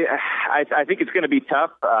think it's going to be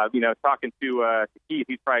tough. Talking to Keith,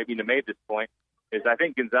 he's probably made this point, is I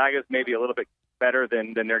think Gonzaga's maybe a little bit better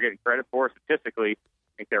than they're getting credit for statistically.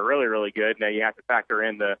 I think they're really, really good. Now you have to factor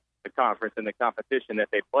in the conference and the competition that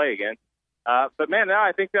they play against. But man, now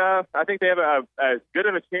I think they have as good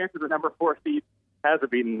of a chance as the number 4 seed has of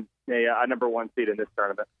beating a number 1 seed in this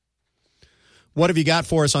tournament. What have you got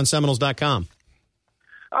for us on Seminoles.com?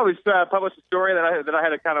 I was published a story that I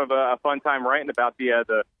had a kind of a fun time writing about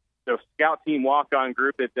the scout team walk-on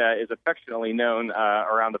group that is affectionately known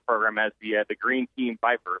around the program as the Green Team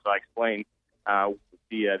Vipers. I explained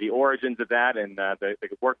the origins of that and the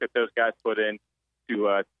work that those guys put in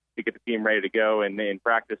to get the team ready to go and in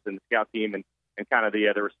practice in the scout team and kind of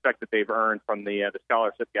the respect that they've earned from the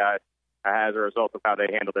scholarship guys as a result of how they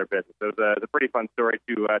handle their business. So it's a pretty fun story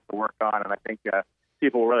to work on, and I think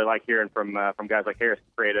people really like hearing from guys like Harris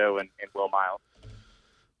Credo and Will Miles.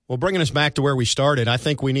 Well, bringing us back to where we started, I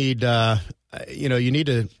think we need, you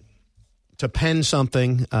need to pen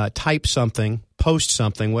something, type something, post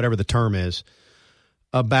something, whatever the term is,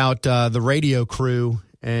 about the radio crew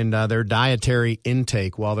and their dietary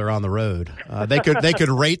intake while they're on the road. They could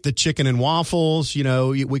rate the chicken and waffles.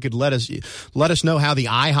 We could let us know how the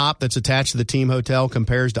IHOP that's attached to the team hotel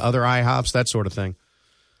compares to other IHOPs, that sort of thing.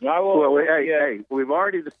 We've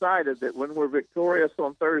already decided that when we're victorious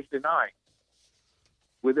on Thursday night,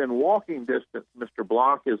 within walking distance, Mr.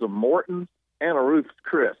 Block is a Morton's and a Ruth's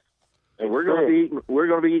Chris, and we're going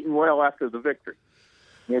to be eating well after the victory.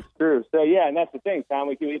 It's true. So yeah, and that's the thing, Tom.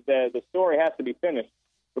 The story has to be finished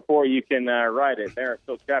before you can write it. There are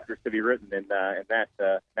still chapters to be written in that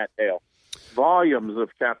tale. Volumes of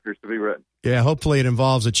chapters to be written. Yeah, hopefully it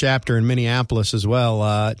involves a chapter in Minneapolis as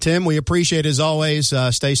well. Tim, we appreciate it as always.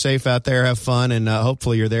 Stay safe out there, have fun, and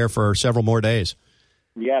hopefully you're there for several more days.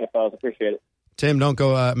 You got it, fellas. Appreciate it. Tim, don't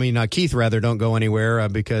go. Keith, rather, don't go anywhere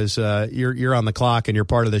because you're on the clock and you're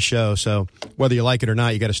part of the show. So whether you like it or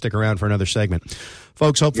not, you got to stick around for another segment,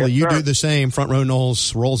 folks. Hopefully you do the same. Front Row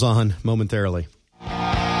Noles rolls on momentarily.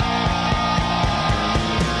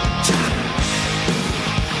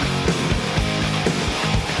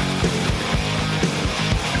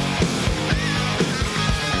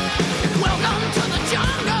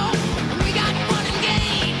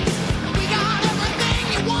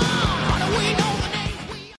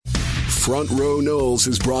 Front Row Noles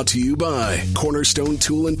is brought to you by Cornerstone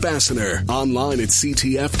Tool and Fastener. Online at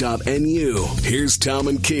ctf.nu. Here's Tom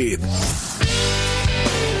and Keith.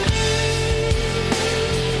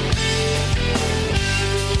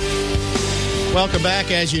 Welcome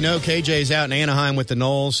back. As you know, KJ's out in Anaheim with the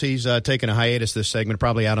Noles. He's taking a hiatus this segment,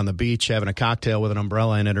 probably out on the beach having a cocktail with an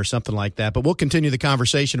umbrella in it or something like that. But we'll continue the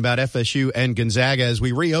conversation about FSU and Gonzaga as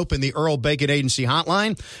we reopen the Earl Bacon Agency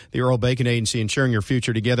hotline. The Earl Bacon Agency, ensuring your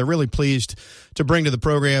future together. Really pleased to bring to the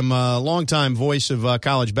program a longtime voice of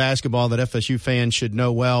college basketball that FSU fans should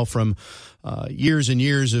know well from years and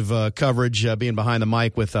years of coverage, being behind the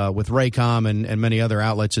mic with Raycom and many other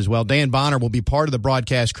outlets as well. Dan Bonner will be part of the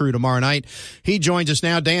broadcast crew tomorrow night. He joins us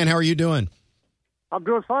now. Dan, how are you doing? I'm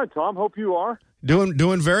doing fine, Tom. Hope you are.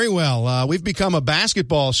 Doing very well. We've become a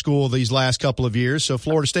basketball school these last couple of years, so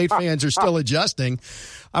Florida State fans are still adjusting.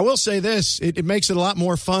 I will say this, it makes it a lot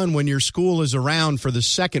more fun when your school is around for the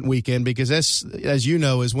second weekend because that's, as you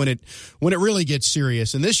know, is when it really gets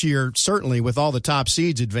serious. And this year, certainly with all the top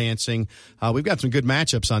seeds advancing, we've got some good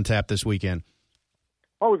matchups on tap this weekend.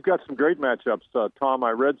 Oh, we've got some great matchups, Tom.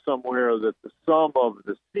 I read somewhere that the sum of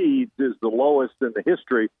the seeds is the lowest in the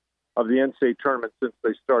history of the NCAA tournament since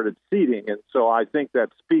they started seeding. And so I think that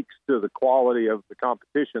speaks to the quality of the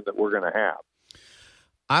competition that we're going to have.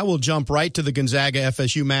 I will jump right to the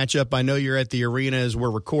Gonzaga-FSU matchup. I know you're at the arena as we're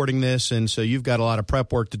recording this, and so you've got a lot of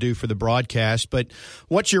prep work to do for the broadcast. But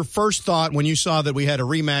what's your first thought when you saw that we had a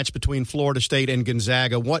rematch between Florida State and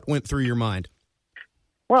Gonzaga? What went through your mind?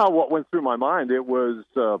 Well, what went through my mind, it was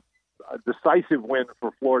a decisive win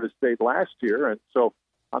for Florida State last year, and so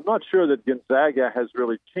I'm not sure that Gonzaga has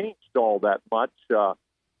really changed all that much.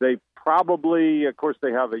 They probably, of course,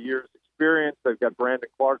 they have a year's experience. They've got Brandon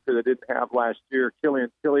Clark, who they didn't have last year. Killian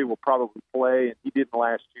Tilly will probably play, and he didn't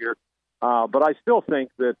last year. But I still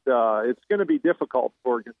think that it's going to be difficult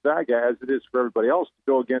for Gonzaga, as it is for everybody else, to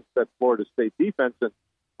go against that Florida State defense. And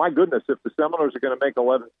my goodness, if the Seminoles are going to make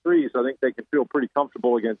 11 threes, I think they can feel pretty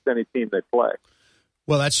comfortable against any team they play.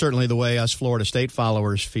 Well, that's certainly the way us Florida State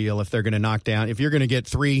followers feel if they're going to knock down. If you're going to get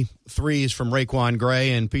 3 threes from Raekwon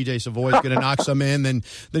Gray and P.J. Savoy's going to knock some in, then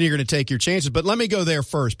you're going to take your chances. But let me go there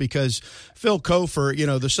first because Phil Cofer,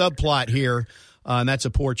 the subplot here, and that's a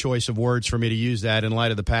poor choice of words for me to use that in light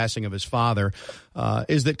of the passing of his father,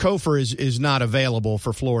 is that Cofer is not available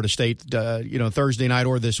for Florida State, Thursday night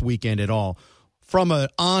or this weekend at all. From an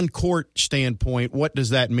on-court standpoint, what does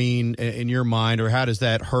that mean in your mind, or how does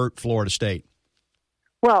that hurt Florida State?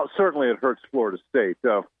 Well, certainly it hurts Florida State.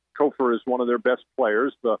 Cofer is one of their best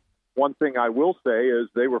players. The one thing I will say is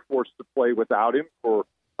they were forced to play without him for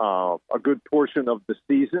a good portion of the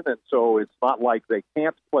season, and so it's not like they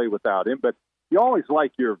can't play without him. But you always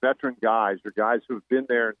like your veteran guys, your guys who've been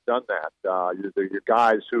there and done that. Your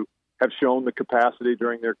guys who have shown the capacity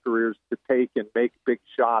during their careers to take and make big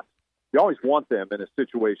shots. You always want them in a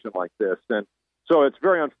situation like this. And so it's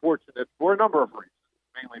very unfortunate for a number of reasons,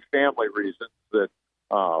 mainly family reasons, that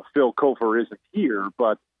Phil Cofer isn't here.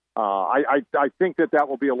 But I think that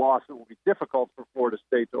will be a loss that will be difficult for Florida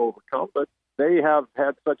State to overcome. But they have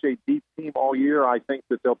had such a deep team all year. I think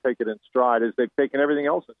that they'll take it in stride, as they've taken everything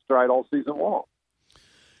else in stride all season long.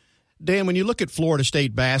 Dan, when you look at Florida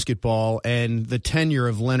State basketball and the tenure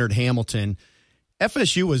of Leonard Hamilton,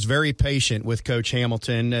 FSU was very patient with Coach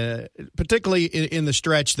Hamilton, particularly in the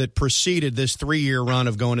stretch that preceded this 3-year run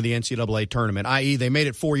of going to the NCAA tournament, i.e. they made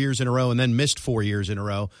it 4 years in a row and then missed 4 years in a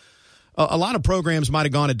row. A lot of programs might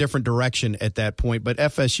have gone a different direction at that point, but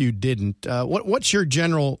FSU didn't. What's your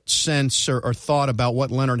general sense or thought about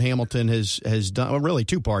what Leonard Hamilton has done? Well, really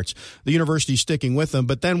two parts. The university sticking with them,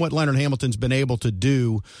 but then what Leonard Hamilton's been able to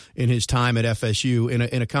do in his time at FSU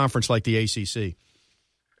in a conference like the ACC.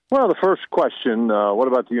 Well, the first question, what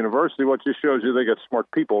about the university? What just shows you they got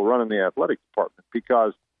smart people running the athletic department,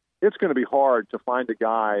 because it's going to be hard to find a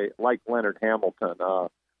guy like Leonard Hamilton,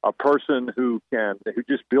 a person who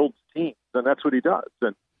just builds teams, and that's what he does.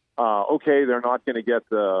 And okay, they're not going to get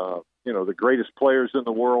the greatest players in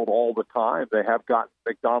the world all the time. They have gotten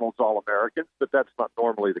McDonald's All-Americans, but that's not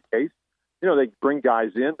normally the case. They bring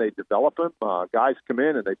guys in, they develop them. Guys come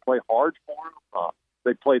in and they play hard for them.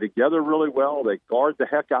 They play together really well. They guard the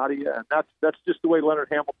heck out of you, and that's just the way Leonard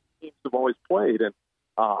Hamilton teams have always played. And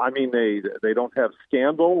they don't have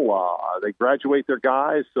scandal. They graduate their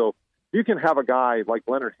guys, so you can have a guy like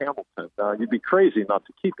Leonard Hamilton. You'd be crazy not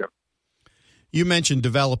to keep him. You mentioned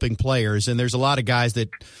developing players, and there's a lot of guys that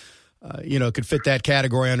could fit that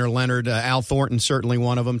category under Leonard. Al Thornton, certainly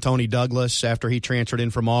one of them. Tony Douglas, after he transferred in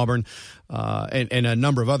from Auburn, and a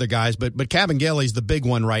number of other guys. But Kabengele's the big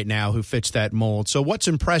one right now who fits that mold. So what's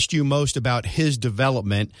impressed you most about his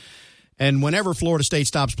development? And whenever Florida State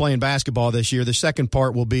stops playing basketball this year, the second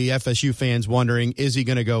part will be FSU fans wondering, is he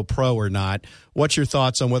going to go pro or not? What's your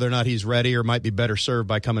thoughts on whether or not he's ready or might be better served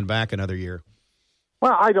by coming back another year?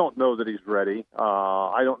 Well, I don't know that he's ready.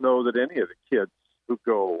 I don't know that any of the kids who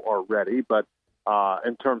go are ready. But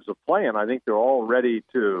in terms of playing, I think they're all ready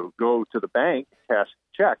to go to the bank, cash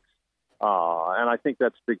checks. And I think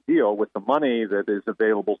that's a big deal. With the money that is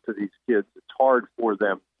available to these kids, it's hard for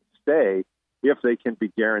them to stay if they can be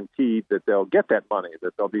guaranteed that they'll get that money,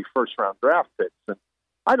 that they'll be first-round draft picks. And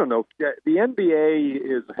I don't know. The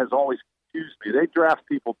NBA has always confused me. They draft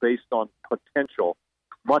people based on potential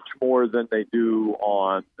much more than they do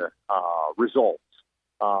on results.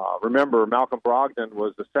 Remember, Malcolm Brogdon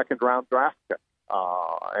was a second-round draft pick,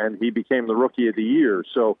 and he became the Rookie of the Year.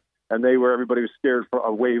 So, and everybody was scared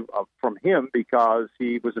away from him because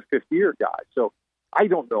he was a fifth-year guy. So, I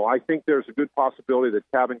don't know. I think there's a good possibility that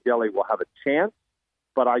Kabengele will have a chance,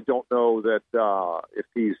 but I don't know that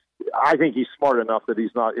I think he's smart enough that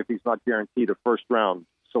if he's not guaranteed a first-round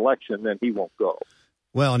selection, then he won't go.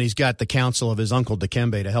 Well, and he's got the counsel of his uncle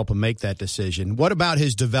Dikembe to help him make that decision. What about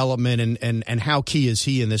his development and how key is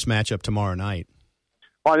he in this matchup tomorrow night?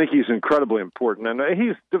 Well, I think he's incredibly important, and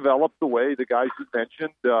he's developed the way the guys you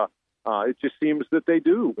mentioned. It just seems that they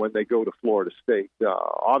do when they go to Florida State.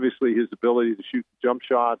 Obviously, his ability to shoot the jump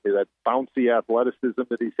shot, that bouncy athleticism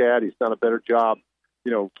that he's had, he's done a better job,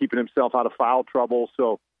 keeping himself out of foul trouble.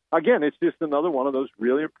 So, again, it's just another one of those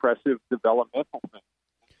really impressive developmental things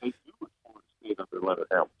they do with Florida State under Leonard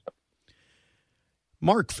Hamilton.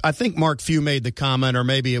 I think Mark Few made the comment, or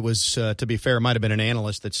maybe it was, to be fair, it might have been an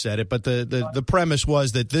analyst that said it, but the premise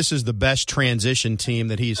was that this is the best transition team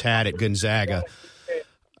that he's had at Gonzaga.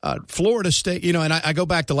 Florida State, and I go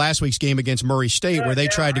back to last week's game against Murray State where they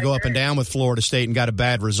tried to go up and down with Florida State and got a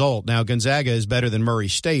bad result. Now, Gonzaga is better than Murray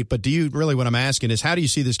State, but what I'm asking is, how do you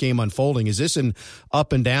see this game unfolding? Is this an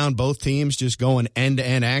up and down, both teams just going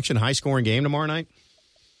end-to-end action, high-scoring game tomorrow night?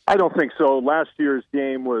 I don't think so. Last year's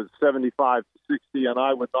game was 75-60, and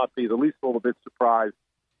I would not be the least little bit surprised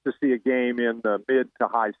to see a game in the mid to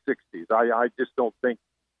high 60s. I just don't think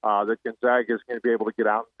that Gonzaga is going to be able to get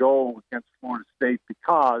out and go against Florida State,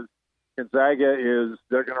 because Gonzaga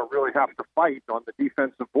they're going to really have to fight on the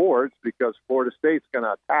defensive boards, because Florida State's going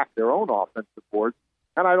to attack their own offensive boards.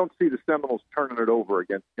 And I don't see the Seminoles turning it over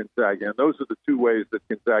against Gonzaga. And those are the two ways that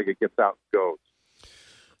Gonzaga gets out and goes.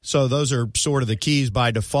 So those are sort of the keys by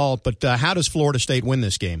default. But how does Florida State win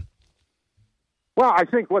this game? Well, I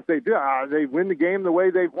think what they do, they win the game the way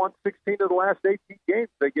they've won 16 of the last 18 games.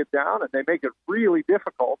 They get down and they make it really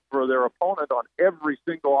difficult for their opponent on every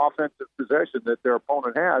single offensive possession that their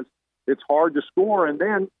opponent has. It's hard to score. And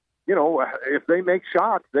then, if they make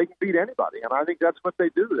shots, they can beat anybody, and I think that's what they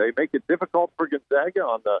do. They make it difficult for Gonzaga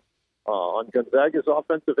on Gonzaga's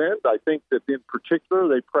offensive end. I think that in particular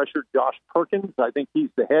they pressured Josh Perkins. I think he's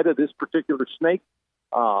the head of this particular snake,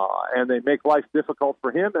 and they make life difficult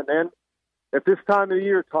for him. And then at this time of the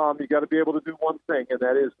year, Tom, you got to be able to do one thing, and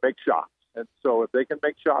that is make shots. And so if they can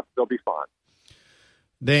make shots, they'll be fine.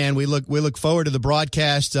 Dan, we look forward to the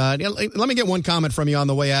broadcast. Let me get one comment from you on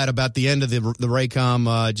the way out about the end of the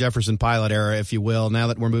Raycom Jefferson Pilot era, if you will. Now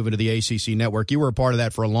that we're moving to the ACC network, you were a part of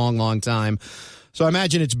that for a long, long time. So I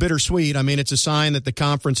imagine it's bittersweet. I mean, it's a sign that the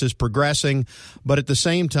conference is progressing, but at the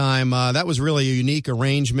same time, that was really a unique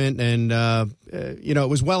arrangement, and it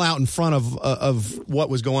was well out in front of what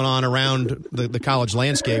was going on around the college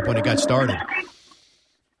landscape when it got started.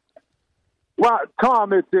 Well,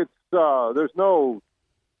 Tom, it's there's no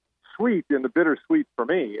sweet in the bittersweet for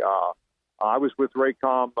me. I was with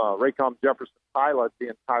Raycom Jefferson Pilot the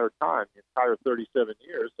entire time, the entire 37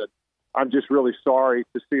 years, and I'm just really sorry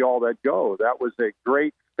to see all that go. That was a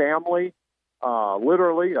great family,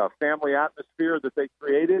 literally a family atmosphere that they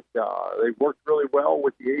created. They worked really well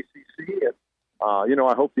with the ACC, and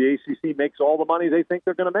I hope the ACC makes all the money they think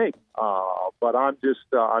they're going to make. But I'm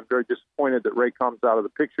very disappointed that Raycom's out of the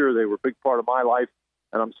picture. They were a big part of my life,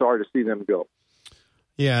 and I'm sorry to see them go.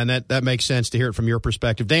 Yeah, and that makes sense to hear it from your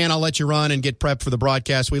perspective. Dan, I'll let you run and get prepped for the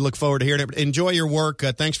broadcast. We look forward to hearing it. Enjoy your work.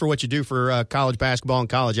 Thanks for what you do for college basketball and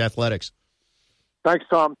college athletics. Thanks,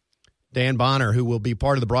 Tom. Dan Bonner, who will be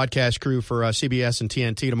part of the broadcast crew for CBS and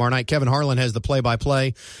TNT tomorrow night. Kevin Harlan has the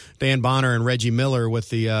play-by-play. Dan Bonner and Reggie Miller with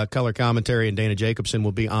the color commentary, and Dana Jacobson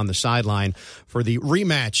will be on the sideline for the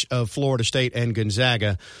rematch of Florida State and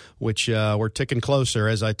Gonzaga, which we're ticking closer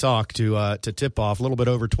as I talk to tip-off, a little bit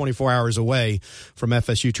over 24 hours away from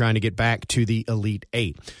FSU trying to get back to the Elite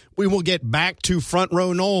Eight. We will get back to Front Row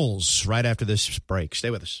Noles right after this break. Stay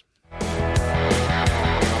with us.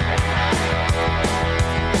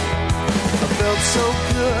 Felt so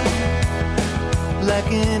good, like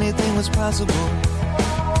anything was possible.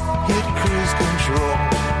 Hit cruise control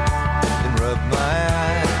and rub my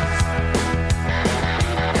eyes.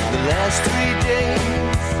 The last 3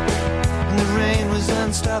 days, and the rain was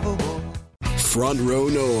unstoppable. Front Row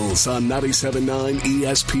Noles on 97.9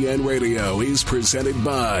 ESPN Radio is presented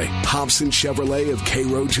by Hobson Chevrolet of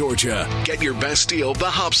Cairo, Georgia. Get your best deal the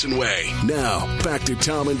Hobson way. Now, back to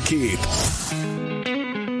Tom and Keith.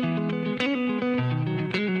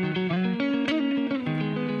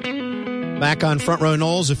 Back on Front Row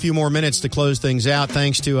Noles, a few more minutes to close things out.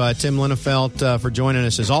 Thanks to Tim Linnefelt for joining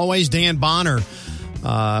us. As always, Dan Bonner.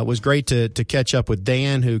 It was great to catch up with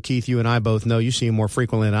Dan, who, Keith, you and I both know. You see him more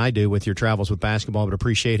frequently than I do with your travels with basketball, but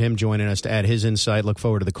appreciate him joining us to add his insight. Look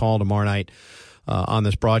forward to the call tomorrow night on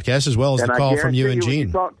this broadcast, as well as the call from you and Gene. When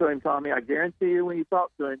you talk to him, Tommy, I guarantee you when you talk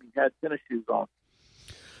to him, he had tennis shoes on.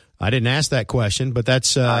 I didn't ask that question, but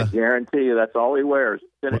that's... I guarantee you that's all he wears,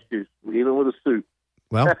 tennis shoes, even with a suit.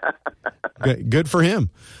 Well, good for him.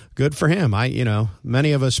 Good for him.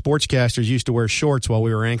 Many of us sportscasters used to wear shorts while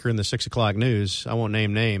we were anchoring the 6 o'clock news. I won't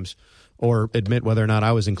name names or admit whether or not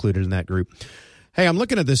I was included in that group. Hey, I'm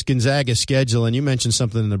looking at this Gonzaga schedule, and you mentioned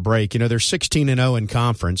something in the break. They're 16-0 in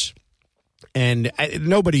conference, and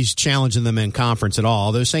nobody's challenging them in conference at all,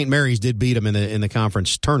 although St. Mary's did beat them in the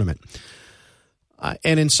conference tournament.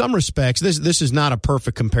 And in some respects, this is not a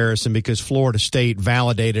perfect comparison because Florida State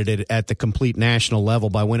validated it at the complete national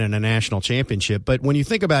level by winning a national championship. But when you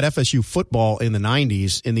think about FSU football in the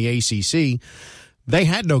 90s in the ACC, they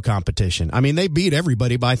had no competition. I mean, they beat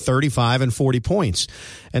everybody by 35 and 40 points.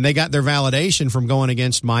 And they got their validation from going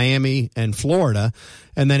against Miami and Florida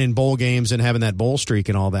and then in bowl games and having that bowl streak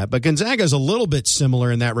and all that. But Gonzaga's a little bit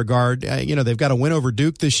similar in that regard. They've got a win over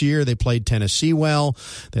Duke this year. They played Tennessee well.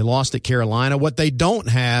 They lost at Carolina. What they don't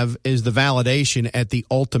have is the validation at the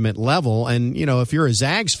ultimate level. And, if you're a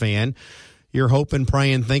Zags fan, you're hoping,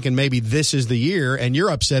 praying, thinking maybe this is the year, and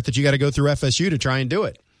you're upset that you got to go through FSU to try and do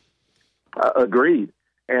it. Agreed.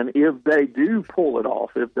 And if they do pull it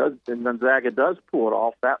off, if Gonzaga does pull it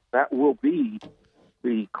off, that will be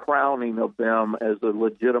the crowning of them as a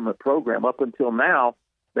legitimate program. Up until now,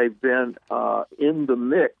 they've been in the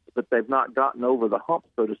mix, but they've not gotten over the hump,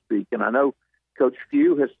 so to speak. And I know Coach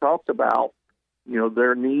Few has talked about,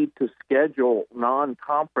 their need to schedule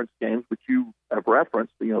non-conference games, which you have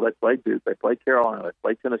referenced. They play Duke, they play Carolina, they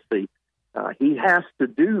play Tennessee. He has to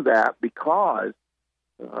do that because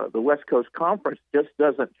the West Coast Conference just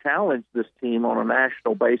doesn't challenge this team on a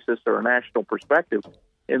national basis or a national perspective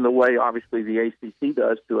in the way, obviously, the ACC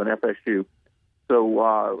does to an FSU.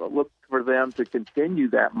 So look for them to continue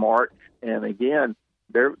that march. And, again,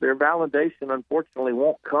 their validation, unfortunately,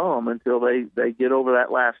 won't come until they get over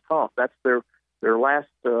that last hump. That's their last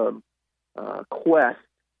quest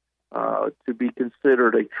to be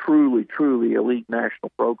considered a truly elite national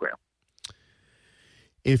program.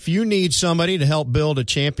 If you need somebody to help build a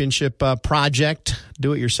championship project,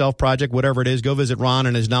 do-it-yourself project, whatever it is, go visit Ron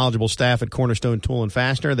and his knowledgeable staff at Cornerstone Tool and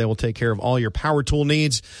Fastener. They will take care of all your power tool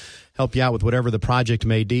needs, help you out with whatever the project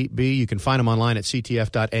may be. You can find them online at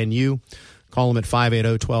ctf.nu. Call them at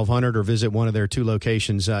 580-1200 or visit one of their 2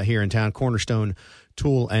 locations here in town, Cornerstone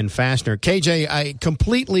Tool and Fastener. KJ, a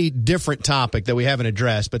completely different topic that we haven't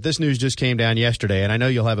addressed, but this news just came down yesterday, and I know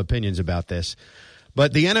you'll have opinions about this.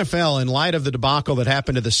 But the NFL, in light of the debacle that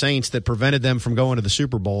happened to the Saints that prevented them from going to the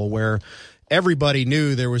Super Bowl, where everybody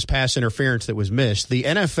knew there was pass interference that was missed, the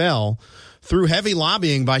NFL, through heavy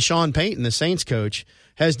lobbying by Sean Payton, the Saints coach,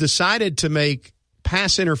 has decided to make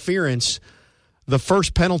pass interference the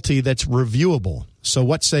first penalty that's reviewable. So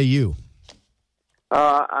what say you?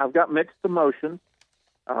 I've got mixed emotions,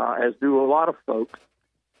 as do a lot of folks.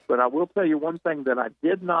 But I will tell you one thing that I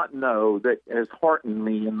did not know that has heartened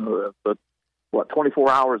me in the 24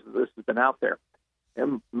 hours that this has been out there.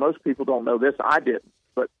 And most people don't know this. I didn't.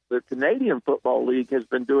 But the Canadian Football League has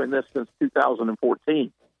been doing this since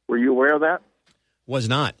 2014. Were you aware of that? Was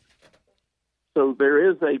not. So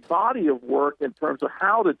there is a body of work in terms of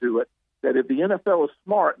how to do it, that if the NFL is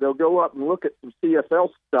smart, they'll go up and look at some CFL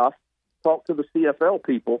stuff, talk to the CFL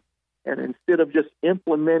people, and instead of just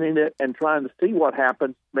implementing it and trying to see what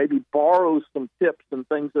happens, maybe borrow some tips and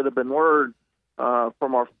things that have been learned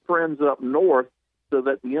from our friends up north, so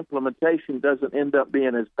that the implementation doesn't end up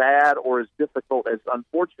being as bad or as difficult as,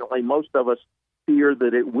 unfortunately, most of us fear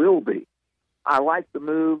that it will be. I like the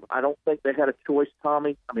move. I don't think they had a choice,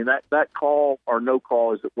 Tommy. I mean, that call, or no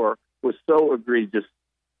call, as it were, was so egregious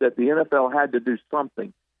that the NFL had to do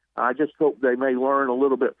something. I just hope they may learn a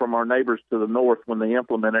little bit from our neighbors to the north when they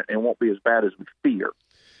implement it, and it won't be as bad as we fear.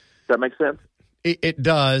 Does that make sense? It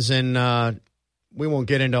does, and we won't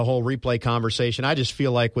get into a whole replay conversation. I just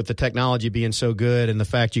feel like with the technology being so good and the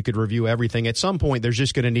fact you could review everything, at some point there's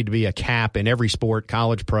just going to need to be a cap in every sport,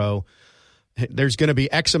 college, pro. There's going to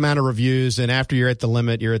be X amount of reviews, and after you're at the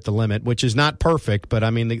limit, you're at the limit, which is not perfect, but I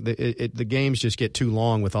mean, the games just get too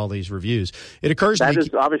long with all these reviews. It occurs to me. That is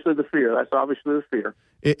obviously the fear. That's obviously the fear.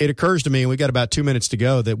 It occurs to me, and we got about 2 minutes to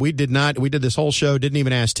go, that we did this whole show, didn't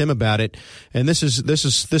even ask Tim about it. And this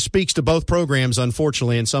speaks to both programs,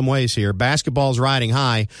 unfortunately, in some ways here. Basketball's riding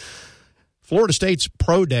high. Florida State's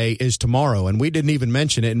pro day is tomorrow, and we didn't even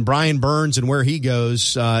mention it. And Brian Burns and where he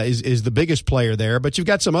goes is the biggest player there. But you've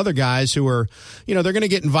got some other guys who are, they're going to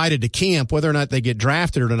get invited to camp, whether or not they get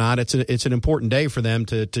drafted or not. It's an important day for them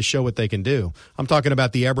to show what they can do. I'm talking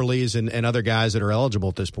about the Eberleys and other guys that are eligible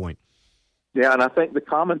at this point. Yeah, and I think the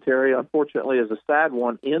commentary, unfortunately, is a sad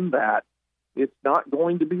one in that it's not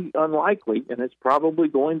going to be unlikely, and it's probably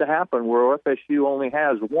going to happen where FSU only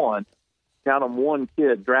has one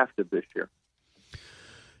kid drafted this year.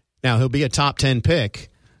 Now, he'll be a top 10 pick,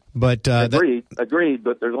 but agreed,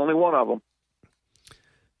 but there's only one of them.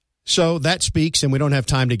 So that speaks, and we don't have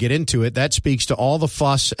time to get into it, that speaks to all the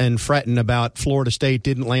fuss and fretting about Florida State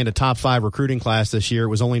didn't land a top 5 recruiting class this year. It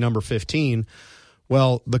was only number 15.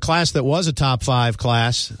 Well, the class that was a top 5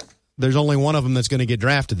 class, there's only one of them that's going to get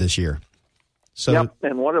drafted this year. So, yep.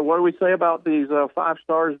 And what do we say about these 5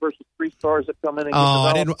 stars versus 3 stars that come in and get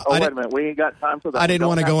developed? Wait a minute. We ain't got time for that. I didn't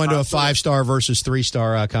want to go into a 5-star versus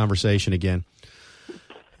 3-star conversation again.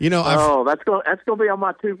 That's going to be on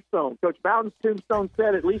my tombstone. Coach Bowden's tombstone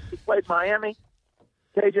said at least he played Miami.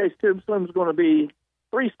 KJ's tombstone is going to be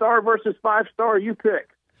 3-star versus 5-star. You pick.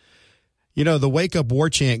 The Wake Up War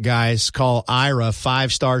Chant guys call Ira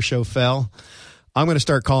 5-star Schofel. I'm going to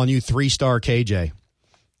start calling you 3-star KJ.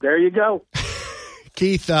 There you go.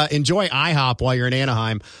 Keith, enjoy IHOP while you're in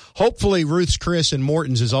Anaheim. Hopefully Ruth's Chris and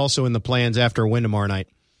Morton's is also in the plans after a win tomorrow night.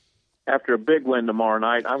 After a big win tomorrow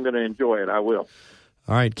night, I'm going to enjoy it. I will.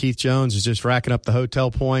 All right, Keith Jones is just racking up the hotel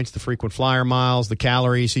points, the frequent flyer miles, the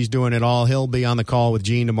calories. He's doing it all. He'll be on the call with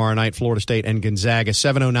Gene tomorrow night, Florida State and Gonzaga,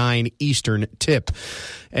 7:09 Eastern tip.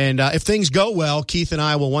 And if things go well, Keith and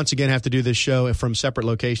I will once again have to do this show from separate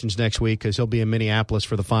locations next week because he'll be in Minneapolis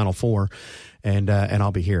for the Final Four, and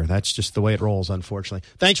I'll be here. That's just the way it rolls, unfortunately.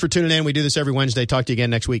 Thanks for tuning in. We do this every Wednesday. Talk to you again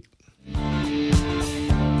next week.